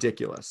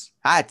ridiculous.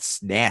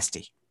 That's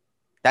nasty.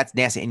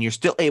 And you're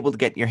still able to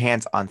get your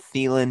hands on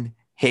Thielen,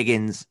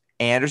 Higgins,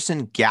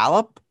 Anderson,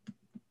 Gallup.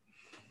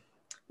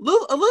 A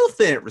little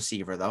thin at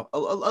receiver, though. A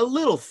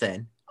little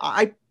thin.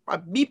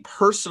 Me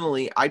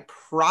personally, I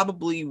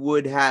probably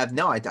would have.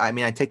 No, I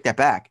take that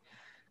back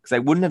because I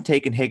wouldn't have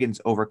taken Higgins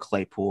over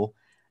Claypool.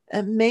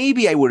 And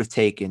maybe I would have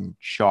taken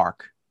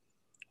Chark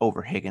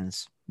over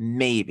Higgins.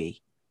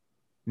 Maybe.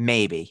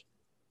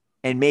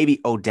 And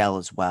maybe Odell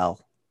as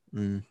well.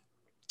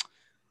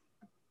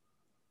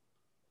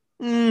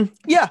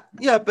 Yeah,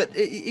 but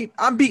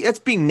that's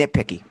being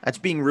nitpicky. That's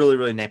being really,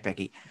 really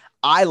nitpicky.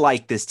 I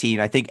like this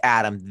team. I think,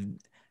 Adam,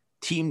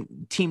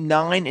 team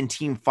 9 and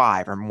team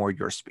 5 are more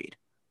your speed.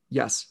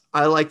 Yes,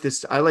 I like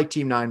this. I like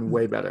team 9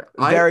 way better.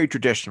 Very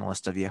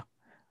traditionalist of you.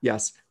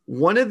 Yes.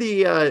 One of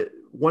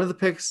the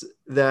picks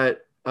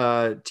that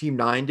team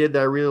 9 did that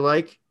I really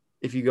like,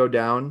 if you go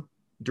down,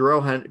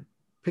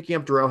 picking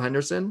up Darrell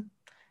Henderson,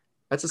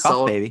 that's a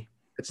solid baby.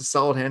 It's a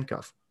solid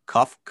handcuff.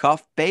 Cuff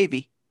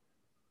baby.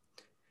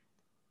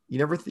 You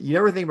never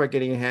think about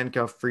getting a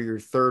handcuff for your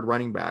 3rd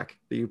running back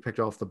that you picked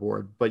off the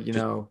board, but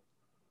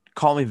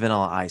call me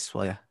Vanilla Ice,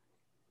 will you?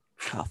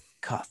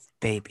 Cuff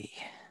baby.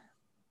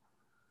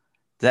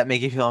 Does that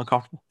make you feel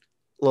uncomfortable?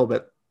 A little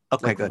bit.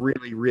 Okay, good.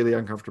 Really, really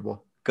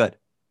uncomfortable. Good.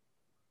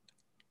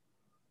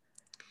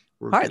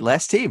 All right,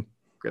 last team.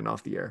 Getting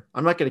off the air.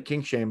 I'm not going to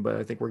kink shame, but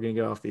I think we're going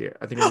to get off the air.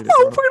 I think we're going to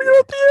get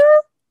off the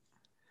air.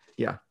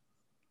 Yeah.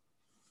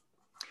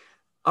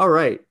 All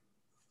right.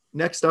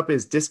 Next up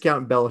is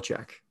Discount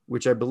Belichick,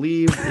 which I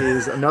believe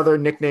is another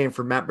nickname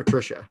for Matt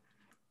Patricia.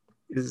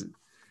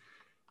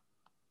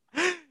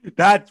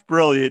 That's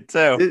brilliant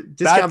too.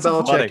 Discount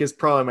Belichick is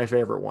probably my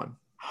favorite one.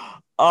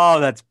 Oh,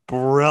 that's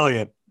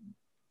brilliant.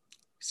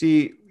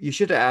 See, you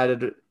should have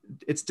added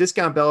it's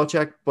Discount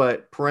Belichick,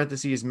 but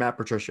parentheses Matt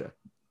Patricia.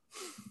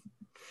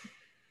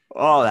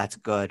 Oh, that's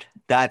good.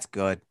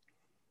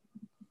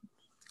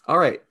 All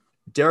right.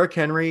 Derrick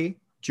Henry,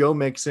 Joe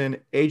Mixon,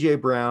 A.J.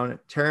 Brown,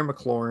 Terry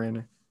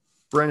McLaurin,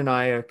 Brendan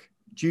Ayuk,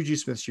 Juju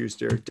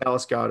Smith-Schuster,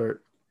 Dallas Goedert,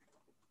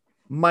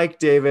 Mike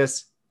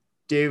Davis,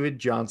 David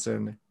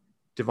Johnson,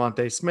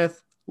 Devontae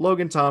Smith,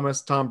 Logan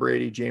Thomas, Tom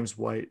Brady, James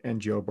White,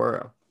 and Joe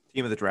Burrow.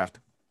 Team of the draft.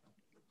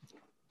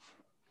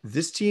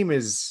 This team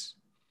is,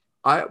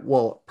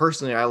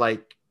 personally, I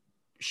like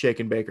Shake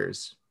and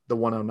Baker's, the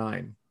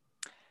 109.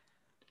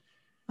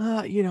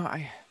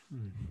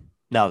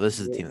 No, this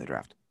is the team of the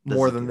draft.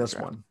 More than this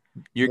one.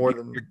 You're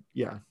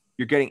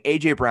getting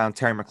AJ Brown,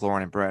 Terry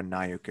McLaurin, and Brandon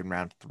Ayuk in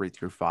round 3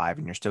 through 5,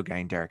 and you're still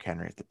getting Derrick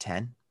Henry at the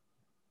 10.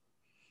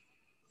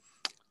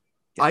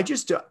 Yeah.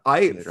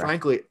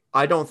 Frankly,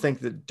 I don't think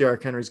that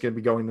Derrick Henry is going to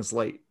be going this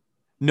late.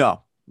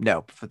 No.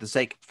 For the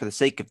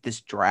sake of this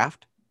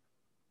draft,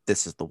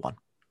 this is the one.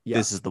 Yeah.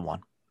 This is the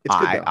one. It's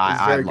good,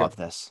 I love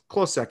this.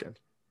 Close second.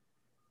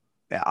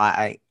 Yeah,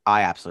 I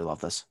absolutely love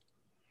this.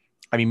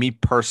 I mean, me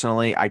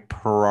personally, I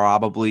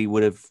probably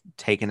would have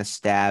taken a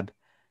stab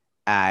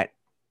at,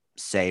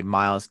 say,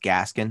 Myles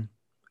Gaskin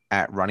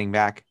at running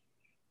back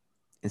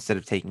instead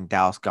of taking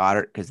Dallas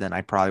Goedert, because then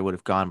I probably would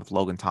have gone with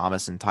Logan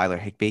Thomas and Tyler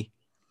Higbee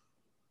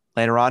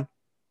later on.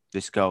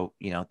 Just go,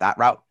 that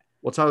route.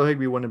 Well, Tyler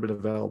Higbee wouldn't have been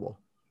available.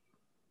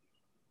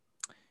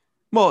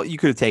 Well, you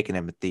could have taken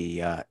him at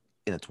the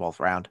in the 12th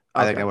round.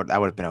 Okay. I think that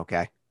would have been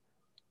okay.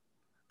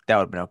 That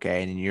would have been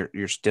okay. And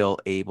you're still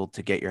able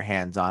to get your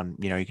hands on,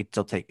 you could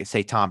still take,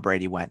 say Tom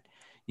Brady went,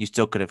 you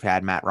still could have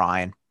had Matt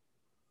Ryan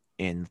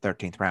in the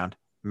 13th round.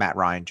 Matt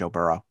Ryan, Joe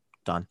Burrow,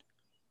 done.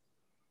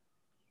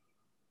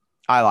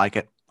 I like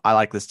it. I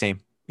like this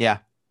team. Yeah.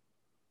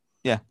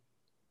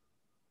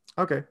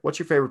 Okay. What's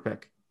your favorite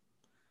pick?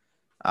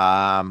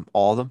 All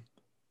of them.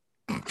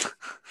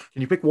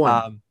 Can you pick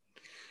one?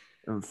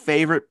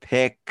 Favorite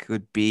pick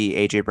would be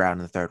AJ Brown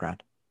in the 3rd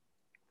round.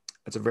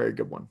 That's a very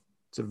good one.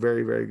 It's a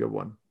very, very good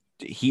one.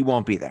 He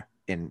won't be there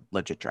in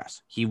legit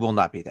drafts. He will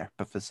not be there.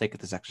 But for the sake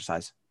of this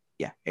exercise,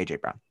 yeah,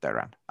 AJ Brown, 3rd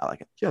round. I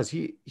like it. Yes,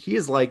 he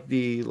is like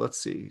the, let's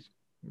see,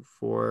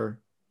 4,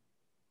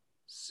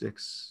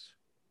 6,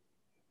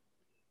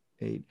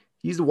 8.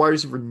 He's the wide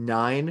receiver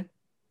 9.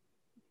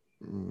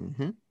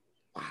 Mm-hmm.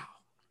 Wow,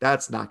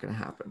 that's not going to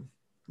happen.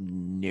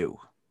 No,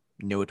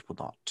 it will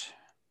not.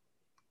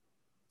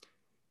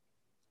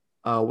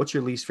 What's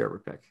your least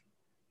favorite pick?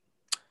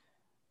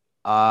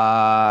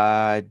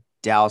 Dallas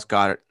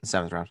Goedert in the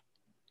 7th round.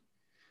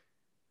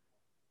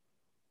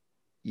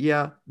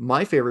 Yeah,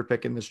 my favorite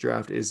pick in this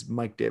draft is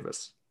Mike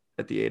Davis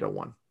at the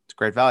 801. It's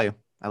great value,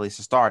 at least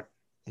to start.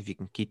 If you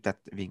can keep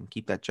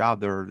that job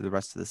the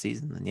rest of the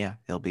season, then yeah,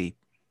 he'll be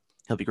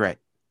great.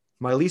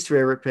 My least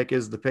favorite pick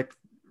is the pick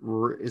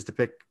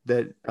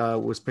that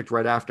was picked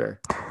right after.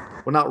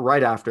 Well, not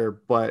right after,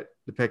 but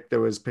the pick that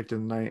was picked at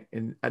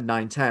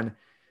 9-10.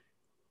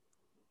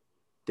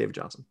 David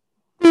Johnson.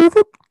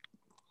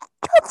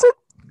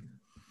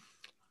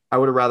 I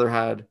would have rather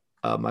had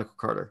Michael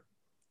Carter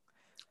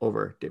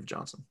over David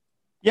Johnson.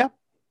 Yeah.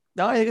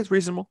 No, I think it's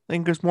reasonable. I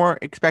think there's more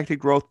expected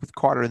growth with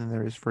Carter than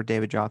there is for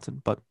David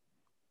Johnson, but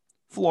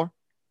floor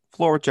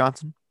with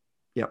Johnson.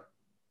 Yep.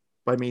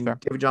 But I mean, fair.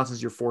 David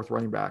Johnson's your 4th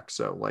running back,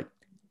 so like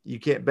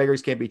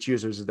beggars can't be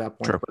choosers at that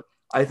point. True. But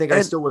I think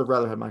I still would have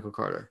rather had Michael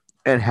Carter.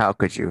 And how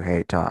could you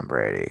hate Tom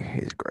Brady?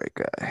 He's a great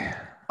guy.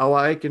 Oh,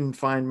 I can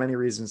find many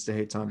reasons to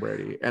hate Tom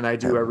Brady, and I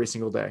do every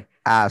single day.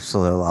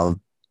 Absolutely love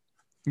him.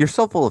 You're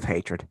so full of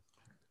hatred.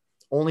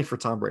 Only for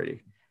Tom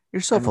Brady.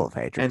 You're so full of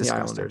hatred. And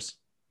disgusting. The Islanders.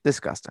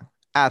 Disgusting.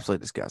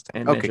 Absolutely disgusting.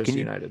 And Manchester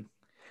United.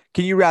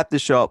 Can you wrap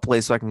this show up,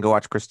 please, so I can go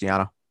watch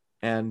Cristiano?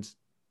 And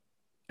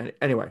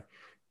anyway,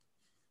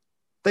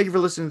 thank you for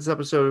listening to this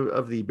episode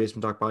of the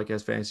Basement Talk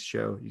Podcast Fantasy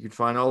Show. You can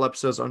find all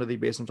episodes under the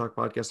Basement Talk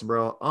Podcast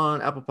umbrella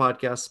on Apple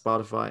Podcasts,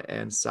 Spotify,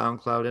 and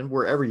SoundCloud, and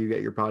wherever you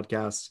get your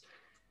podcasts.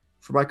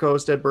 For my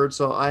co-host, Ed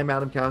Birdsall, I'm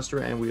Adam Castor,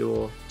 and we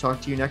will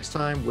talk to you next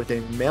time with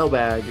a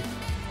mailbag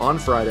on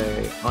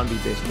Friday on the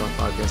Basement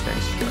Talk Podcast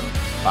Fantasy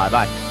Show.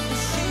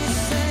 Bye-bye.